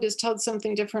 3-year-old is told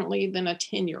something differently than a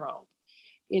 10-year-old,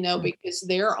 because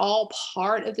they're all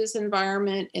part of this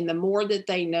environment. And the more that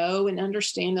they know and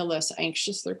understand, the less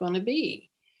anxious they're going to be.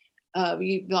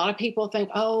 A lot of people think,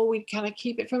 oh, we kind of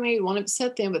keep it from me. We want to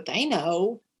upset them, but they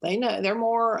know they're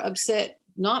more upset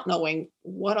not knowing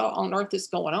what on earth is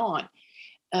going on.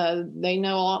 They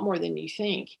know a lot more than you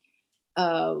think.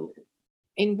 And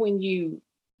when you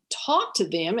talk to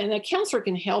them, and a counselor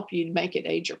can help you make it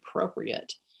age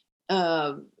appropriate,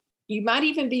 you might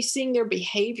even be seeing their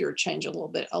behavior change a little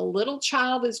bit. A little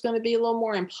child is going to be a little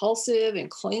more impulsive and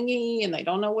clingy, and they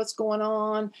don't know what's going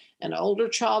on. An older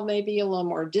child may be a little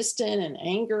more distant and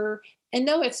anger. And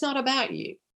no, it's not about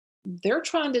you. They're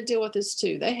trying to deal with this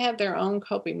too. They have their own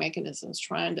coping mechanisms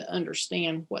trying to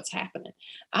understand what's happening.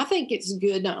 I think it's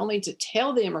good not only to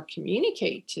tell them or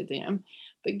communicate to them,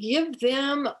 but give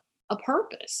them a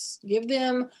purpose. Give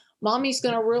them, mommy's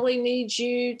going to really need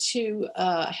you to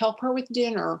help her with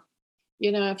dinner.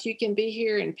 If you can be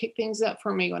here and pick things up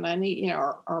for me when I need,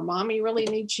 or mommy really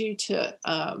needs you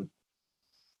to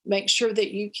make sure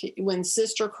that you can, when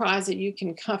sister cries, that you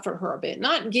can comfort her a bit.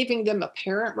 Not giving them a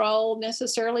parent role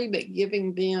necessarily, but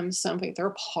giving them something.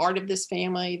 They're part of this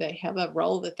family. They have a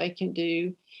role that they can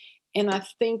do. And I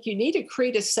think you need to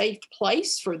create a safe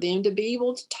place for them to be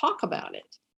able to talk about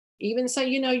it. Even say,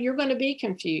 you're going to be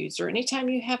confused, or anytime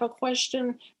you have a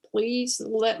question, please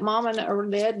let mom or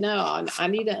dad know. I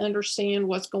need to understand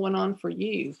what's going on for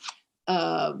you.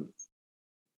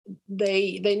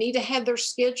 They need to have their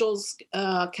schedules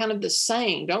kind of the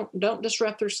same. Don't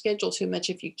disrupt their schedule too much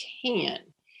if you can.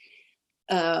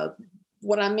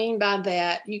 What I mean by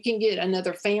that, you can get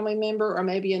another family member or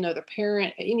maybe another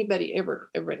parent. Everybody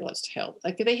loves to help.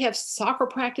 Like if they have soccer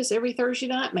practice every Thursday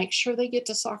night, make sure they get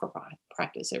to soccer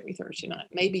practice every Thursday night.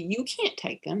 Maybe you can't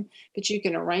take them, but you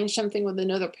can arrange something with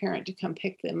another parent to come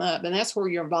pick them up. And that's where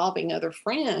you're involving other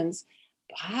friends.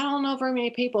 I don't know very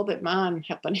many people that mind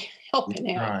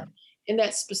helping out. Right. And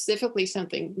that's specifically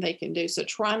something they can do. So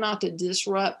try not to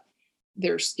disrupt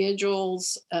their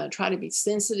schedules. Try to be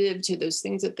sensitive to those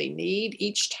things that they need.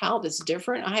 Each child is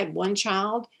different. I had one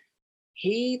child,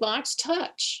 he likes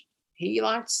touch. he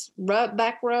likes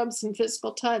back rubs and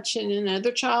physical touch. And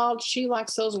another child, she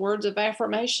likes those words of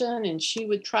affirmation, and she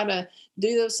would try to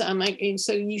do those. And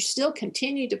so you still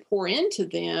continue to pour into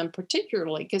them,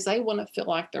 particularly because they want to feel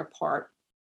like they're part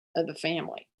of the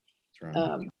family. That's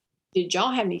right. Did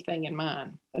y'all have anything in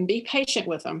mind? And be patient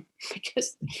with them,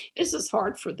 because this is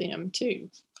hard for them too.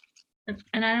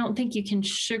 And I don't think you can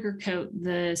sugarcoat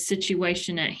the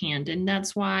situation at hand. And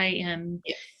that's why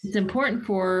it's important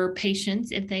for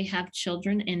patients, if they have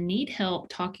children and need help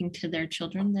talking to their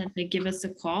children, that they give us a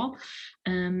call,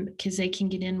 because they can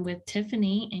get in with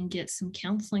Tiffany and get some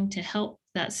counseling to help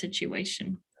that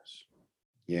situation.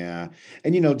 Yeah.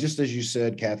 And, just as you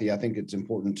said, Kathy, I think it's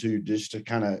important too, just to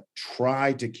kind of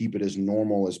try to keep it as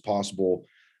normal as possible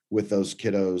with those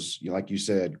kiddos. Like you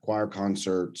said, choir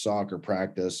concert, soccer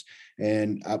practice.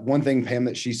 And one thing, Pam,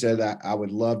 that she said that I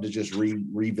would love to just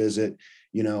revisit,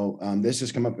 this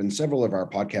has come up in several of our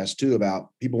podcasts too, about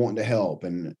people wanting to help,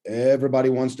 and everybody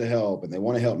wants to help, and they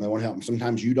want to help, and they want to help. And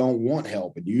sometimes you don't want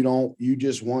help, and you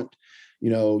just want,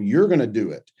 you're going to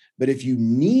do it. But if you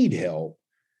need help,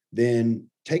 then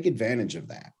take advantage of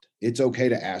that. It's okay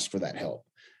to ask for that help.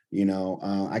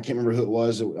 I can't remember who it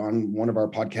was on one of our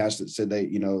podcasts that said they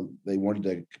wanted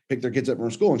to pick their kids up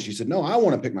from school. And she said, no, I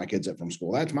want to pick my kids up from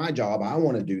school. That's my job. I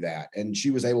want to do that. And she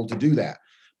was able to do that.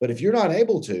 But if you're not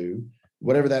able to,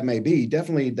 whatever that may be,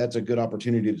 definitely that's a good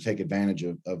opportunity to take advantage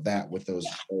of that with those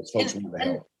folks who want to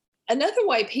help. Another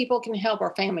way people can help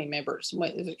our family members,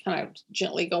 kind of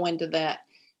gently go into that.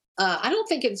 I don't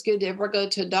think it's good to ever go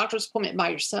to a doctor's appointment by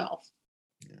yourself.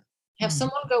 Have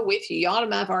someone go with you. Y'all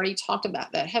and I have already talked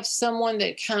about that. Have someone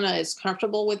that kind of is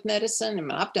comfortable with medicine. I mean,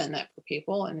 I've done that for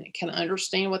people and can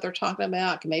understand what they're talking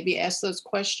about. Can maybe ask those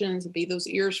questions, be those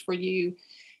ears for you.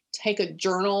 Take a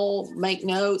journal, make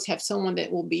notes, have someone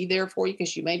that will be there for you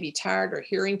because you may be tired or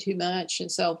hearing too much.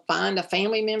 And so find a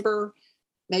family member,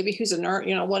 maybe who's a nurse,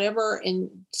 whatever, and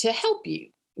to help you.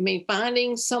 I mean,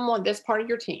 finding someone that's part of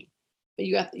your team. But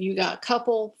you got a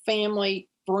couple, family,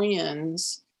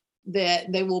 friends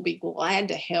that they will be glad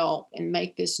to help and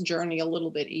make this journey a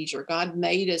little bit easier. God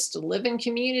made us to live in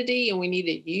community, and we need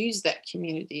to use that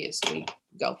community as we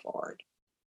go forward.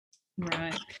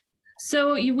 Right.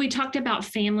 So we talked about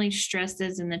family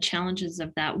stresses and the challenges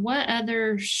of that. What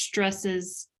other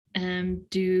stresses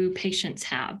do patients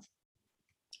have?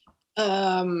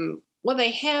 Well,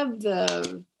 they have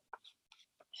the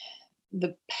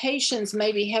patients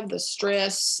maybe have the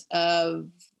stress of,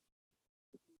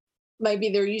 maybe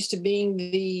they're used to being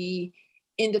the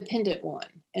independent one,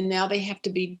 and now they have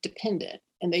to be dependent.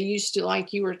 And they used to,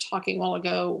 like you were talking a while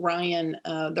ago, Ryan,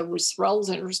 the roles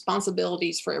and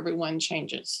responsibilities for everyone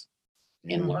changes.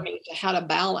 And learning how to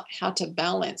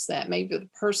balance that. Maybe the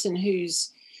person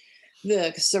who's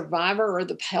the survivor or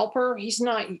the helper, he's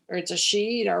not, or it's a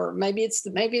she, or maybe it's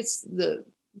the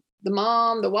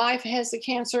mom, the wife has the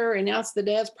cancer, and now it's the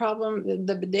dad's problem,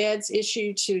 the dad's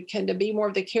issue to be more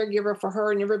of the caregiver for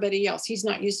her and everybody else. He's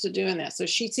not used to doing that. So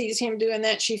she sees him doing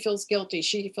that. She feels guilty.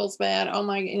 She feels bad. Oh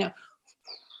my,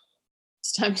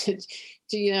 it's time to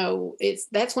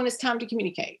that's when it's time to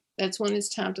communicate. That's when it's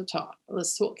time to talk.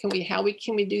 How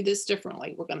can we do this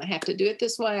differently? We're going to have to do it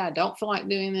this way. I don't feel like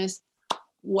doing this.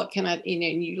 What can I,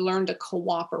 and you learn to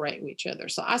cooperate with each other.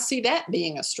 So I see that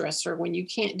being a stressor when you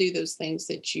can't do those things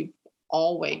that you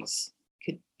always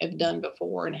could have done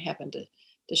before and happen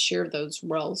to share those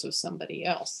roles with somebody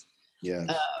else. Yeah.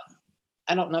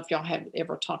 I don't know if y'all have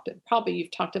ever probably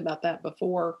you've talked about that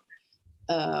before.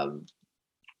 And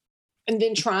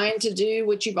then trying to do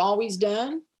what you've always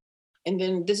done. And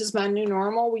then this is my new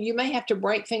normal. Well, you may have to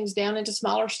break things down into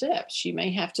smaller steps. You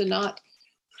may have to not,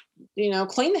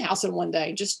 clean the house in one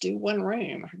day, just do one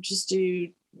room, or just do,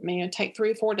 take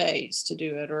 3 or 4 days to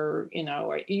do it. Or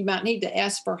you might need to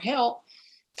ask for help.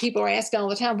 People are asking all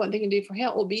the time what they can do for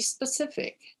help. Well, be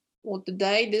specific. Well,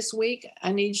 this week,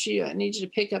 I need you to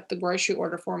pick up the grocery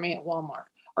order for me at Walmart.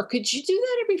 Or could you do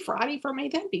that every Friday for me?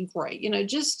 That'd be great.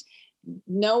 Just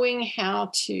knowing how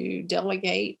to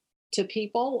delegate to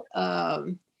people,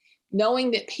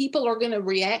 knowing that people are going to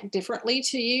react differently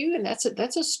to you. And that's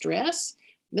a stress.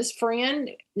 This friend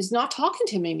is not talking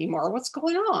to me anymore. What's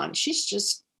going on? She's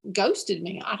just ghosted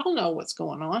me. I don't know what's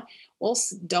going on. Well,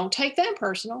 don't take that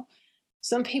personal.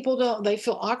 Some people don't, they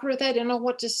feel awkward. They don't know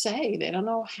what to say. They don't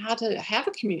know how to have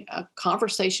a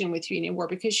conversation with you anymore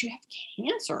because you have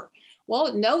cancer.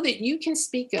 Well, know that you can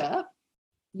speak up.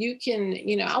 You can,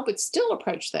 I would still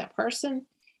approach that person.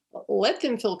 Let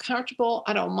them feel comfortable.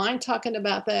 I don't mind talking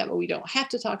about that, but we don't have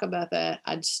to talk about that.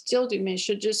 I'd still do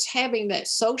mention just having that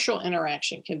social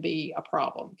interaction can be a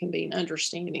problem, can be an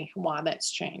understanding why that's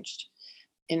changed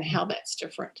and how that's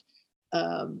different.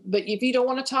 But if you don't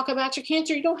want to talk about your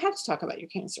cancer, you don't have to talk about your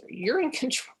cancer. You're in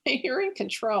control. You're in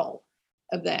control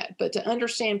of that. But to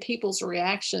understand people's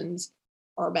reactions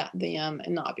are about them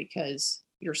and not because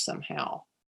you're somehow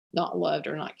not loved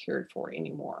or not cared for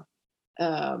anymore.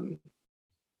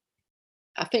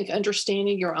 I think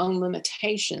understanding your own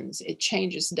limitations, it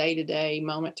changes day to day,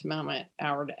 moment to moment,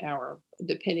 hour to hour,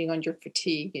 depending on your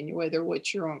fatigue and whether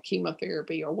what you're on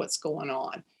chemotherapy or what's going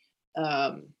on.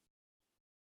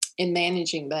 And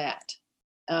managing that,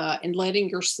 and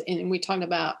and we talked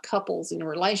about couples in a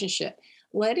relationship,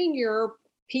 letting your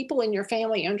people in your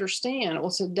family understand, well,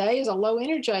 today is a low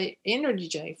energy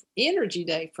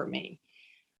day for me.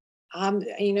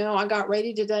 I got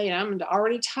ready today and I'm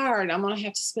already tired. I'm going to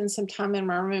have to spend some time in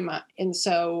my room. And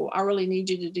so I really need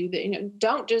you to do that.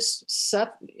 Don't just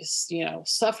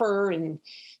suffer and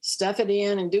stuff it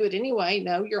in and do it anyway.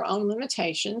 Know your own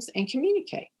limitations and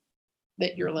communicate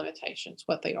that your limitations,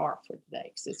 what they are for today.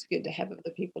 Because it's good to have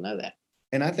other people know that.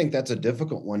 And I think that's a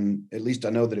difficult one. At least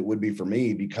I know that it would be for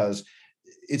me, because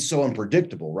it's so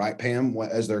unpredictable, right, Pam?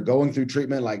 As they're going through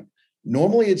treatment, like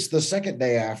normally it's the second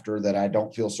day after that I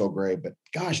don't feel so great, but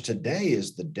gosh, today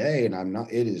is the day and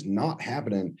it is not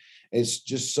happening. It's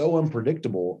just so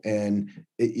unpredictable. And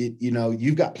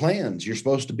you've got plans. You're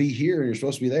supposed to be here and you're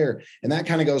supposed to be there. And that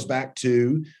kind of goes back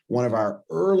to one of our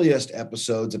earliest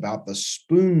episodes about the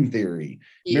spoon theory.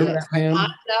 Remember that, Pam? I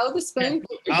know the spoon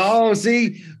theory. Oh,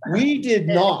 see, we did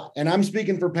not. And I'm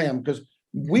speaking for Pam because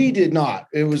we did not.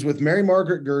 It was with Mary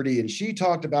Margaret Gurdy, and she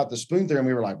talked about the spoon theory, and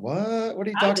we were like, what? What are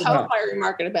you talking about? I told Mary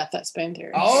Margaret about that spoon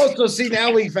theory. Oh, so see,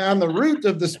 now we found the root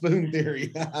of the spoon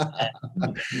theory.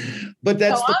 But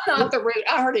that's I'm not the root.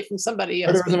 I heard it from somebody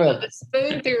else. The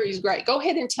spoon theory is great. Go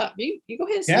ahead and tell you go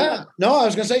ahead and say yeah. No, I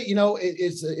was gonna say,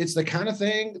 it's the kind of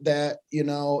thing that,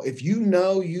 if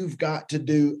you've got to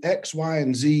do X, Y,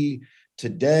 and Z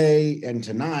today and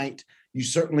tonight, you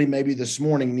certainly maybe this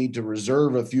morning need to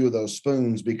reserve a few of those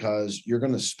spoons because you're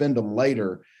going to spend them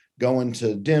later going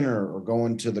to dinner or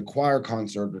going to the choir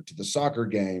concert or to the soccer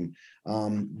game.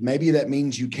 Maybe that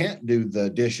means you can't do the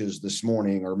dishes this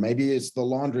morning, or maybe it's the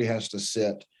laundry has to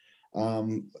sit.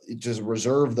 Just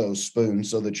reserve those spoons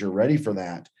so that you're ready for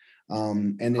that.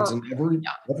 And it's an ever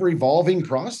evolving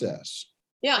process.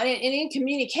 Yeah. And in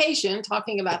communication,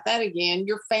 talking about that again,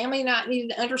 your family not needing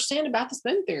to understand about the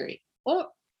spoon theory.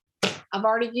 Well, I've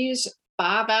already used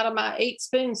 5 out of my 8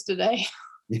 spoons today.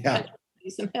 Yeah. I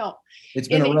need some help. It's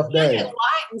been a rough day. It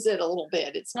lightens it a little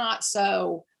bit. It's not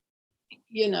so,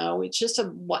 it's just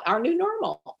our new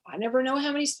normal. I never know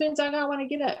how many spoons I got when I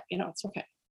get up. It's okay.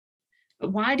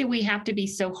 But why do we have to be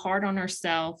so hard on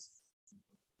ourselves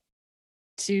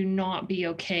to not be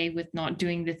okay with not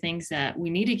doing the things that we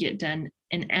need to get done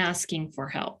and asking for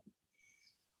help?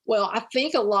 Well, I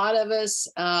think a lot of us,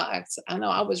 I know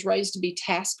I was raised to be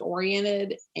task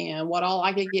oriented, and what all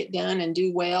I could get done and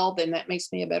do well, then that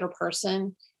makes me a better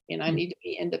person. And I need to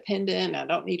be independent. I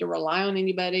don't need to rely on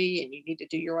anybody, and you need to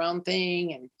do your own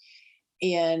thing.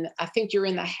 And I think you're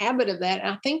in the habit of that. And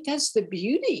I think that's the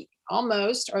beauty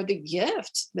almost, or the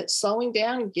gift that slowing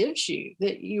down gives you,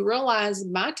 that you realize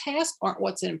my tasks aren't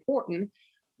what's important.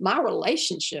 My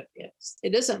relationship is.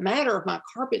 It doesn't matter if my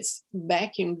carpet's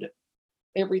vacuumed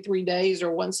every 3 days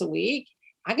or once a week.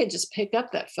 I could just pick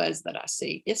up that fuzz that I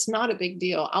see. It's not a big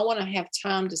deal. I want to have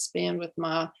time to spend with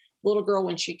my little girl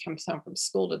when she comes home from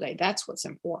school today. That's what's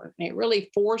important. And it really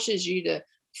forces you to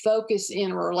focus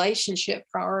in relationship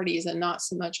priorities and not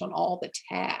so much on all the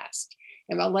tasks.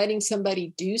 And by letting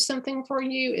somebody do something for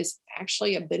you is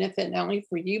actually a benefit not only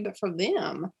for you, but for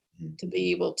them to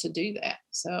be able to do that.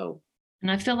 So, and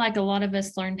I feel like a lot of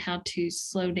us learned how to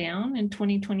slow down in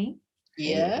 2020.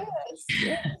 Yes.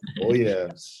 Oh,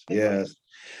 yes. Yes.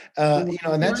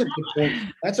 And that's a good point.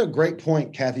 That's a great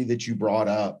point, Kathy, that you brought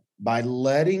up. By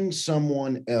letting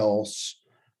someone else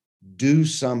do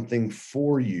something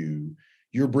for you,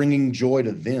 you're bringing joy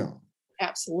to them.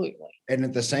 Absolutely. And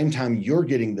at the same time, you're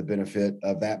getting the benefit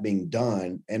of that being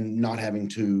done and not having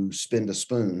to spend a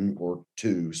spoon or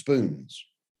 2 spoons.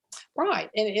 Right.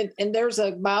 And there's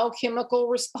a biochemical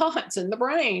response in the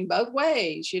brain both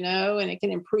ways, and it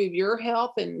can improve your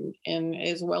health and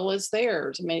as well as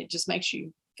theirs. I mean, it just makes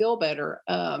you feel better.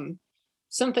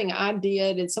 Something I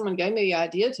did, and someone gave me the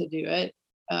idea to do it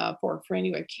for a friend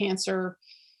who had cancer.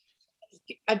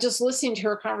 I just listened to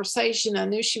her conversation. I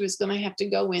knew she was going to have to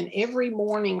go in every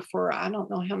morning for, I don't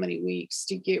know how many weeks,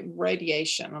 to get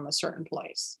radiation on a certain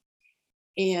place.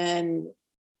 And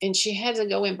she had to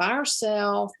go in by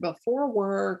herself before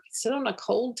work, sit on a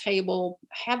cold table,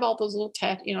 have all those little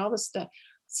all this stuff.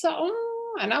 So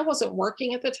and I wasn't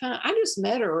working at the time. I just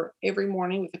met her every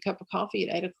morning with a cup of coffee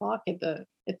at 8 o'clock at the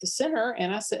center,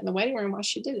 and I sat in the waiting room while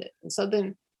she did it. And so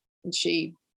then when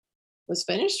she was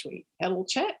finished, we had a little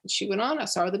chat, and she went on. I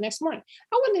saw her the next morning.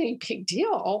 I wasn't any big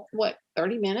deal. What,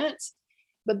 30 minutes?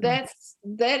 But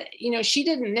she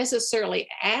didn't necessarily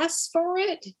ask for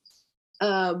it.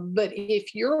 But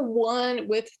if you're one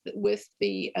with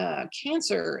the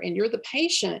cancer and you're the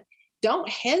patient, don't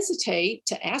hesitate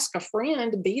to ask a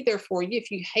friend to be there for you if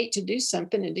you hate to do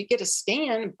something and to get a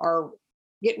scan or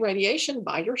get radiation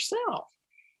by yourself.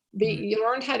 You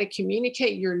learn how to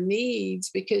communicate your needs,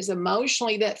 because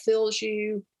emotionally that fills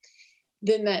you.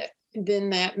 Then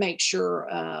that makes your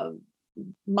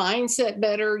mindset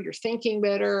better. You're thinking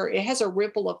better. It has a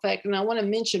ripple effect. And I want to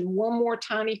mention one more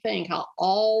tiny thing: how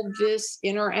all this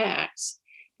interacts.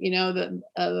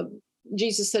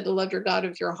 Jesus said to love your God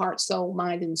with your heart, soul,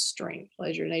 mind, and strength.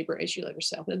 Love your neighbor as you love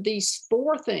yourself. And these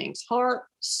 4 things: heart,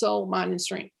 soul, mind, and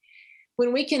strength.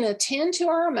 When we can attend to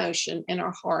our emotion and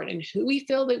our heart and who we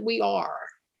feel that we are,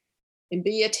 and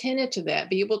be attentive to that,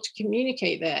 be able to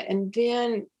communicate that, and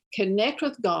then connect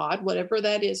with God, whatever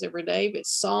that is every day, if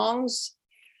it's songs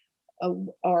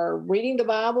or reading the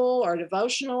Bible or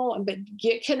devotional, but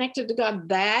get connected to God,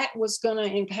 that was going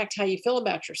to impact how you feel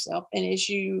about yourself. And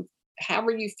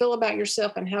however you feel about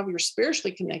yourself and how you're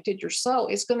spiritually connected, your soul,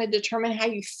 it's going to determine how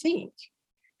you think.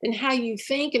 And how you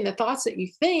think and the thoughts that you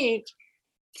think,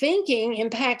 thinking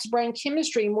impacts brain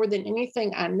chemistry more than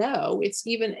anything I know. It's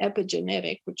even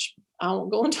epigenetic, which I won't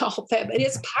go into all that, but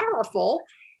it's powerful.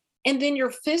 And then your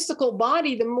physical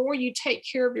body, the more you take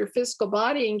care of your physical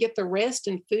body and get the rest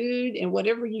and food and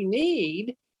whatever you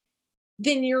need,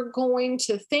 then you're going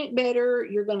to think better.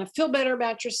 You're going to feel better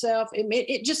about yourself.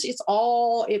 It's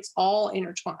all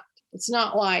intertwined. It's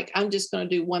not like I'm just going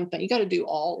to do one thing. You got to do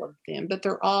all of them, but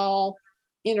they're all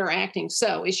interacting.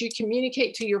 So as you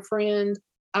communicate to your friend,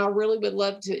 I really would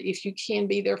love to, if you can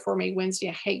be there for me Wednesday.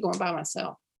 I hate going by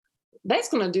myself. That's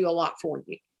going to do a lot for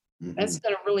you. Mm-hmm. That's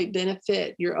going to really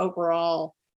benefit your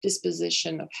overall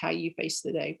disposition of how you face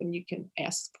the day when you can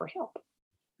ask for help.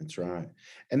 That's right.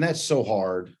 And that's so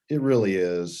hard. It really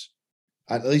is.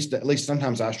 At least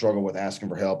sometimes I struggle with asking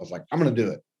for help. It's like, I'm going to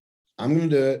do it. I'm going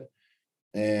to do it.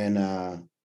 And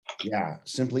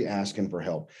simply asking for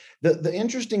help. The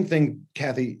interesting thing,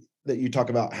 Kathy, that you talk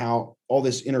about how all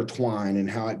this intertwine and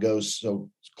how it goes so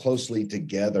closely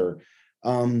together.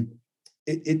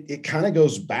 It kind of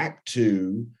goes back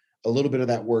to a little bit of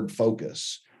that word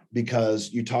focus,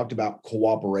 because you talked about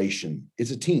cooperation. It's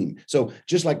a team. So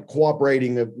just like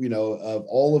cooperating of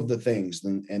all of the things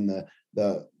and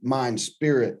the mind,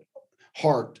 spirit,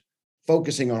 heart,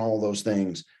 focusing on all those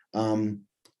things.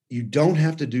 You don't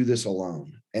have to do this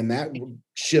alone. And that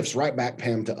shifts right back,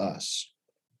 Pam, to us.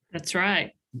 That's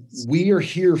right. We are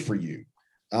here for you.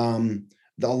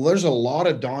 There's a lot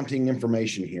of daunting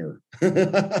information here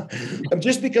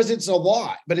just because it's a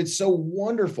lot, but it's so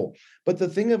wonderful. But the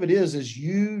thing of it is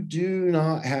you do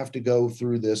not have to go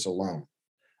through this alone.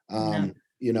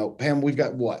 No. Pam, we've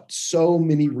got so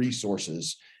many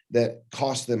resources that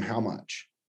cost them how much?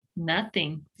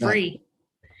 Nothing. Free.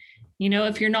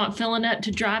 If you're not feeling up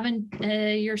to driving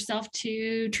yourself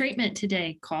to treatment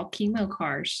today, call Chemo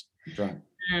Cars. That's right.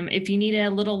 If you need a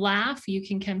little laugh, you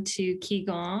can come to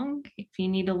Qigong. If you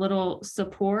need a little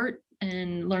support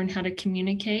and learn how to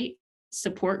communicate,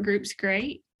 support group's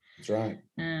great. That's right.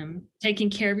 Taking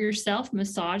care of yourself,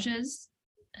 massages.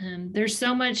 There's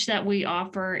so much that we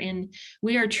offer, and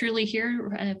we are truly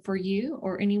here for you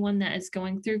or anyone that is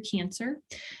going through cancer.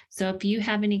 So if you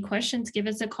have any questions, give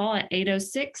us a call at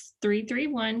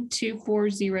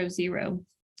 806-331-2400.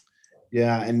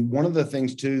 Yeah. And one of the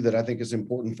things too, that I think is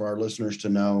important for our listeners to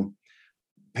know,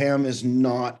 Pam is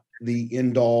not the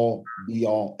end all be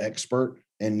all expert,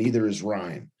 and neither is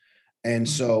Ryan. And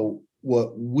so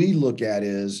what we look at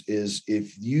is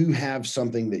if you have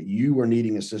something that you are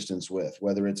needing assistance with,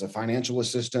 whether it's a financial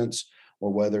assistance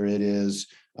or whether it is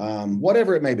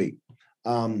whatever it may be,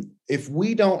 if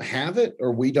we don't have it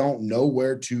or we don't know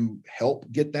where to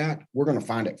help get that, we're going to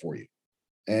find it for you.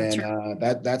 And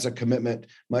that's a commitment,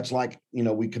 much like,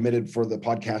 we committed for the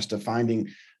podcast to finding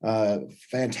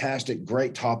fantastic,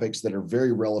 great topics that are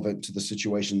very relevant to the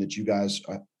situation that you guys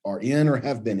are in or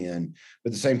have been in,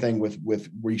 but the same thing with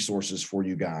resources for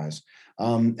you guys.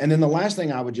 And then the last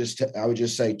thing I would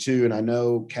just say too, and I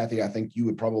know, Kathy, I think you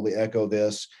would probably echo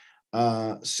this,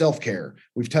 self-care.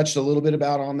 We've touched a little bit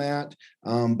on that,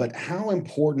 but how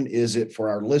important is it for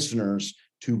our listeners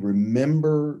to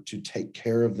remember to take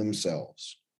care of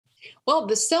themselves? Well,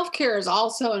 the self-care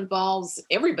also involves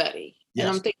everybody. Yes.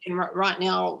 And I'm thinking right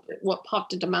now, what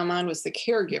popped into my mind was the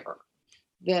caregiver.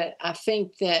 that I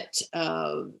think that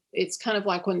it's kind of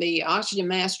like when the oxygen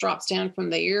mask drops down from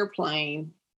the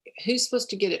airplane, who's supposed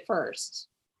to get it first?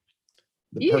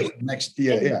 The You. person next,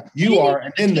 yeah, And yeah, you then are,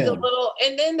 and then the them. little,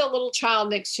 and then the little child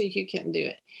next to you can do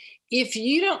it. If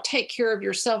you don't take care of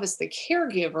yourself as the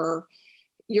caregiver,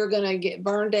 you're going to get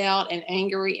burned out and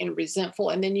angry and resentful,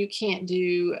 and then you can't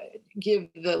give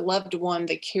the loved one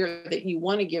the care that you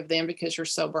want to give them because you're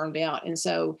so burned out. And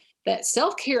so that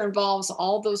self-care involves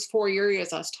all those 4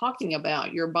 areas I was talking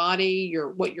about: your body,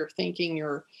 what you're thinking,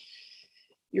 your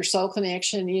soul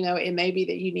connection. It may be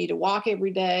that you need to walk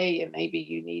every day, and maybe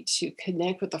you need to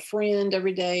connect with a friend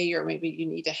every day, or maybe you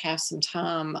need to have some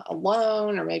time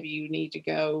alone, or maybe you need to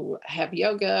go have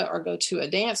yoga or go to a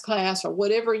dance class, or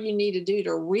whatever you need to do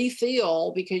to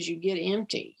refill because you get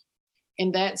empty.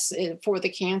 And that's it for the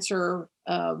cancer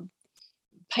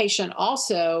patient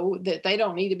also, that they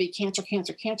don't need to be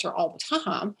cancer all the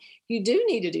time. You do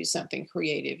need to do something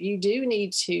creative. You do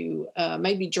need to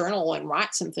maybe journal and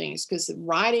write some things, because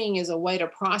writing is a way to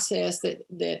process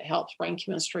that helps brain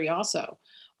chemistry also.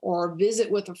 Or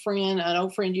visit with a friend, an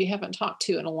old friend you haven't talked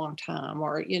to in a long time.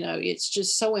 Or, it's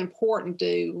just so important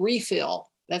to refill.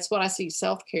 That's what I see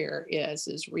self-care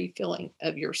is refilling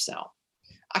of yourself.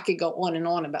 I could go on and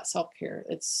on about self-care.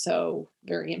 It's so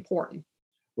very important.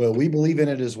 Well, we believe in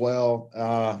it as well.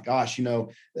 Gosh, a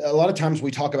lot of times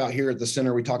we talk about here at the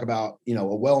center, we talk about, a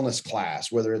wellness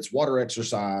class, whether it's water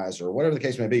exercise or whatever the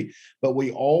case may be. But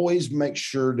we always make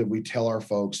sure that we tell our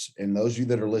folks, and those of you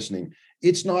that are listening,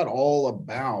 it's not all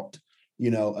about,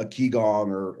 a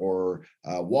Qigong or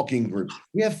walking group.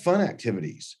 We have fun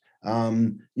activities,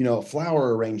 a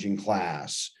flower arranging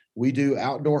class. We do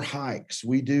outdoor hikes.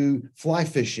 We do fly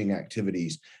fishing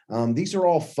activities. These are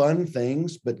all fun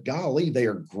things, but golly, they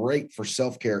are great for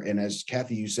self-care. And as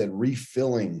Kathy, you said,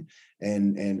 refilling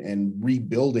and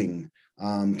rebuilding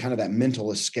kind of that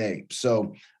mental escape.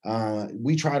 So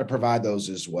we try to provide those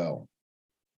as well.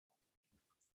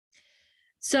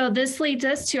 So this leads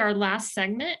us to our last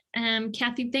segment.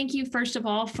 Kathy, thank you, first of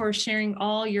all, for sharing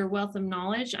all your wealth of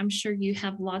knowledge. I'm sure you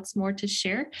have lots more to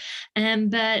share.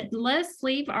 But let's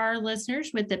leave our listeners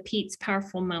with the Pete's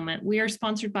Powerful Moment. We are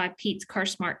sponsored by Pete's Car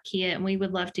Smart Kia, and we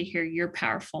would love to hear your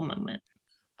powerful moment.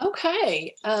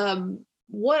 Okay.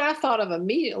 What I thought of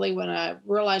immediately when I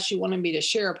realized you wanted me to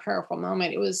share a powerful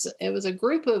moment, it was a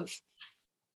group of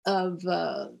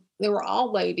they were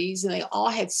all ladies, and they all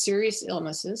had serious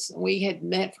illnesses. We had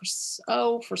met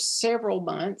for several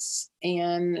months,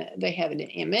 and they had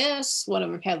an MS. One of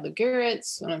them had Lou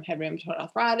Gehrig's. One of them had rheumatoid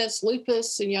arthritis,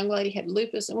 lupus. A young lady had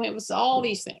lupus, and it was all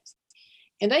these things.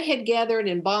 And they had gathered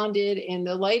and bonded, and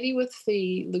the lady with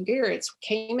the Lou Gehrig's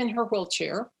came in her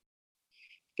wheelchair,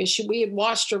 because we had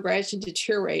watched her gradually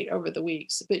deteriorate over the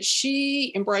weeks, but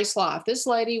she embraced life. This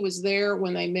lady was there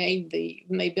when they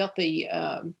built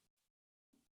the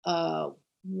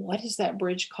what is that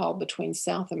bridge called between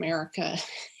South America?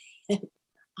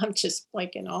 I'm just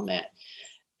blanking on that.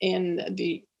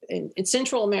 In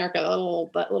Central America,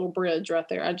 that little bridge right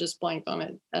there. I just blanked on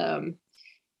it.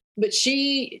 But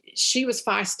she was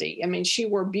feisty. I mean, she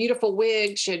wore beautiful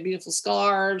wigs. She had beautiful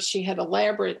scarves. She had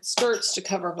elaborate skirts to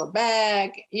cover her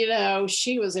back.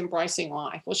 She was embracing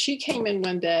life. Well, she came in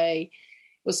one day,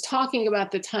 was talking about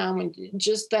the time when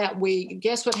just that week,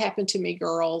 guess what happened to me,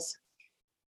 girls?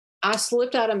 I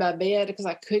slipped out of my bed because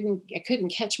I couldn't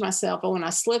catch myself. But when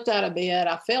I slipped out of bed,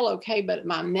 I felt okay, but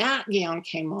my nightgown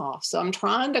came off. So I'm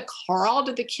trying to crawl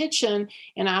to the kitchen,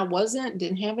 and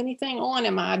didn't have anything on.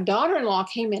 And my daughter-in-law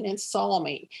came in and saw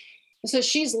me. And so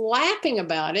she's laughing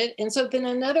about it. And so then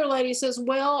another lady says,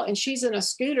 well, and she's in a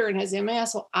scooter and has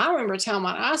MS. Well, I remember a time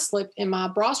when I slipped and my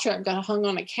bra strap got hung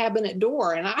on a cabinet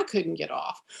door and I couldn't get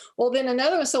off. Well, then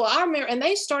another one. So I remember, and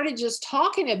they started just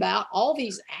talking about all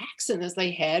these accidents they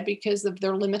had because of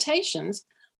their limitations,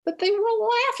 but they were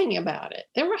laughing about it.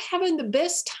 They were having the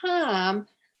best time,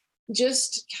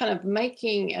 just kind of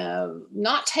making,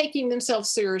 not taking themselves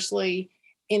seriously,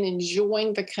 and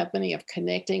enjoying the company of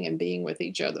connecting and being with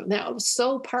each other. Now, it was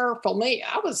so powerful.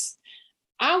 I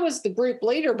was the group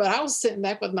leader, but I was sitting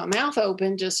back with my mouth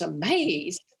open, just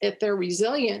amazed at their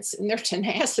resilience and their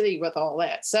tenacity with all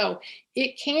that. So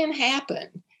it can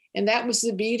happen. And that was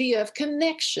the beauty of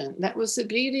connection. That was the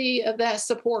beauty of that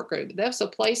support group. That was a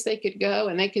place they could go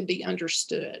and they could be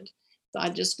understood. So I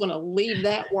just want to leave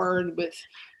that word with,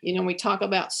 we talk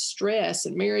about stress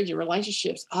and marriage and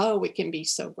relationships. Oh, it can be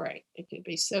so great. It can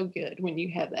be so good when you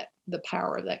have the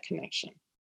power of that connection.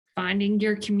 Finding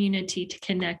your community to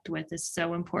connect with is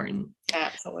so important.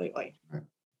 Absolutely.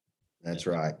 That's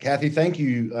right. Kathy, thank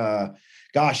you.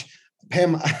 Gosh,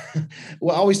 Pam,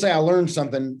 well, I always say I learned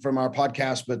something from our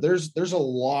podcast, but there's a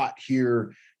lot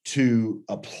here to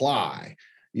apply.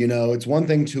 It's one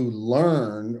thing to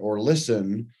learn or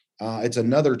listen. It's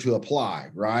another to apply,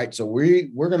 right? So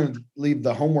we're going to leave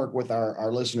the homework with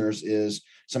our listeners is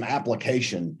some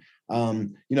application.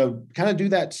 Kind of do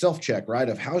that self-check, right?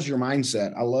 Of how's your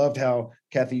mindset? I loved how,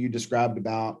 Kathy, you described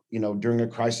about, during a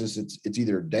crisis, it's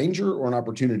either danger or an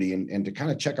opportunity, and to kind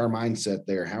of check our mindset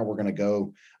there, how we're going to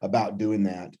go about doing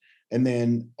that. And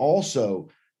then also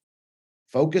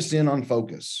focus in on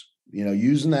focus,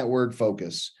 using that word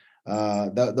focus.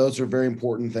 Those are very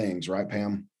important things, right,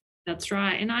 Pam? That's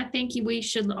right. And I think we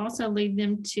should also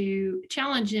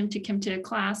challenge them to come to a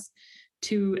class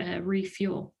to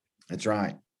refuel. That's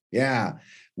right. Yeah.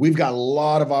 We've got a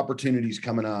lot of opportunities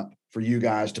coming up for you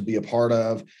guys to be a part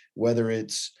of, whether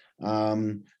it's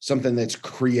something that's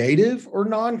creative or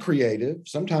non-creative.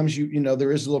 Sometimes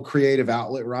there is a little creative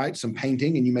outlet, right? Some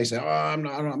painting, and you may say, "Oh,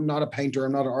 I'm not a painter.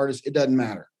 I'm not an artist." It doesn't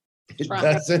matter. It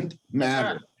doesn't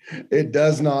matter. It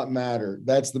does not matter.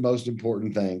 That's the most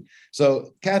important thing.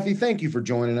 So, Kathy, thank you for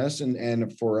joining us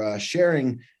and for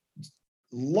sharing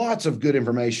lots of good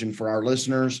information for our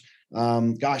listeners.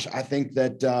 Gosh, I think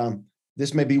that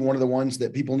this may be one of the ones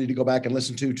that people need to go back and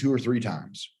listen to 2 or 3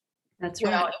 times. That's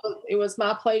right. Well, it was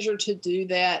my pleasure to do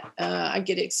that. I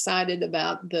get excited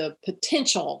about the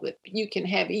potential that you can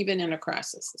have even in a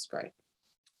crisis. It's great.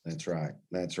 That's right.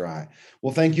 That's right.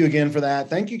 Well, thank you again for that.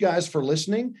 Thank you guys for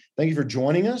listening. Thank you for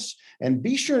joining us. And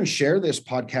be sure and share this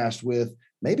podcast with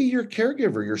maybe your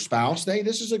caregiver, your spouse. Hey,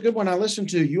 this is a good one I listened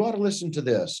to. You ought to listen to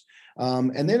this.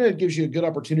 And then it gives you a good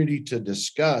opportunity to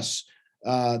discuss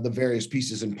the various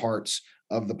pieces and parts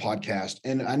of the podcast.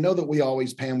 And I know that we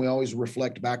always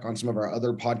reflect back on some of our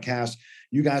other podcasts.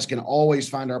 You guys can always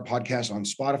find our podcast on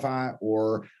Spotify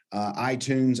or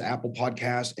iTunes, Apple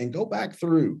Podcasts, and go back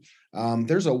through.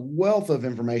 There's a wealth of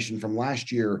information from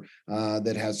last year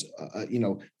that has,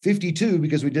 52,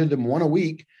 because we did them one a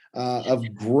week,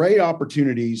 of great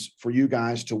opportunities for you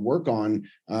guys to work on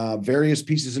various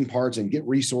pieces and parts and get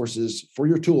resources for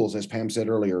your tools, as Pam said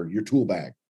earlier, your tool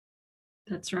bag.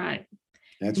 That's right.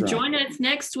 That's right. Join us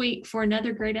next week for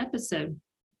another great episode.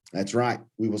 That's right.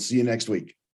 We will see you next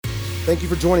week. Thank you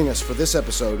for joining us for this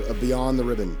episode of Beyond the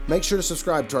Ribbon. Make sure to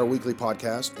subscribe to our weekly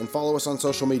podcast and follow us on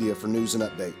social media for news and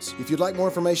updates. If you'd like more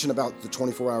information about the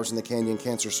 24 Hours in the Canyon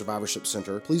Cancer Survivorship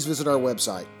Center, please visit our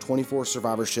website,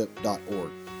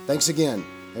 24survivorship.org. Thanks again,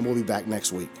 and we'll be back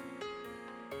next week.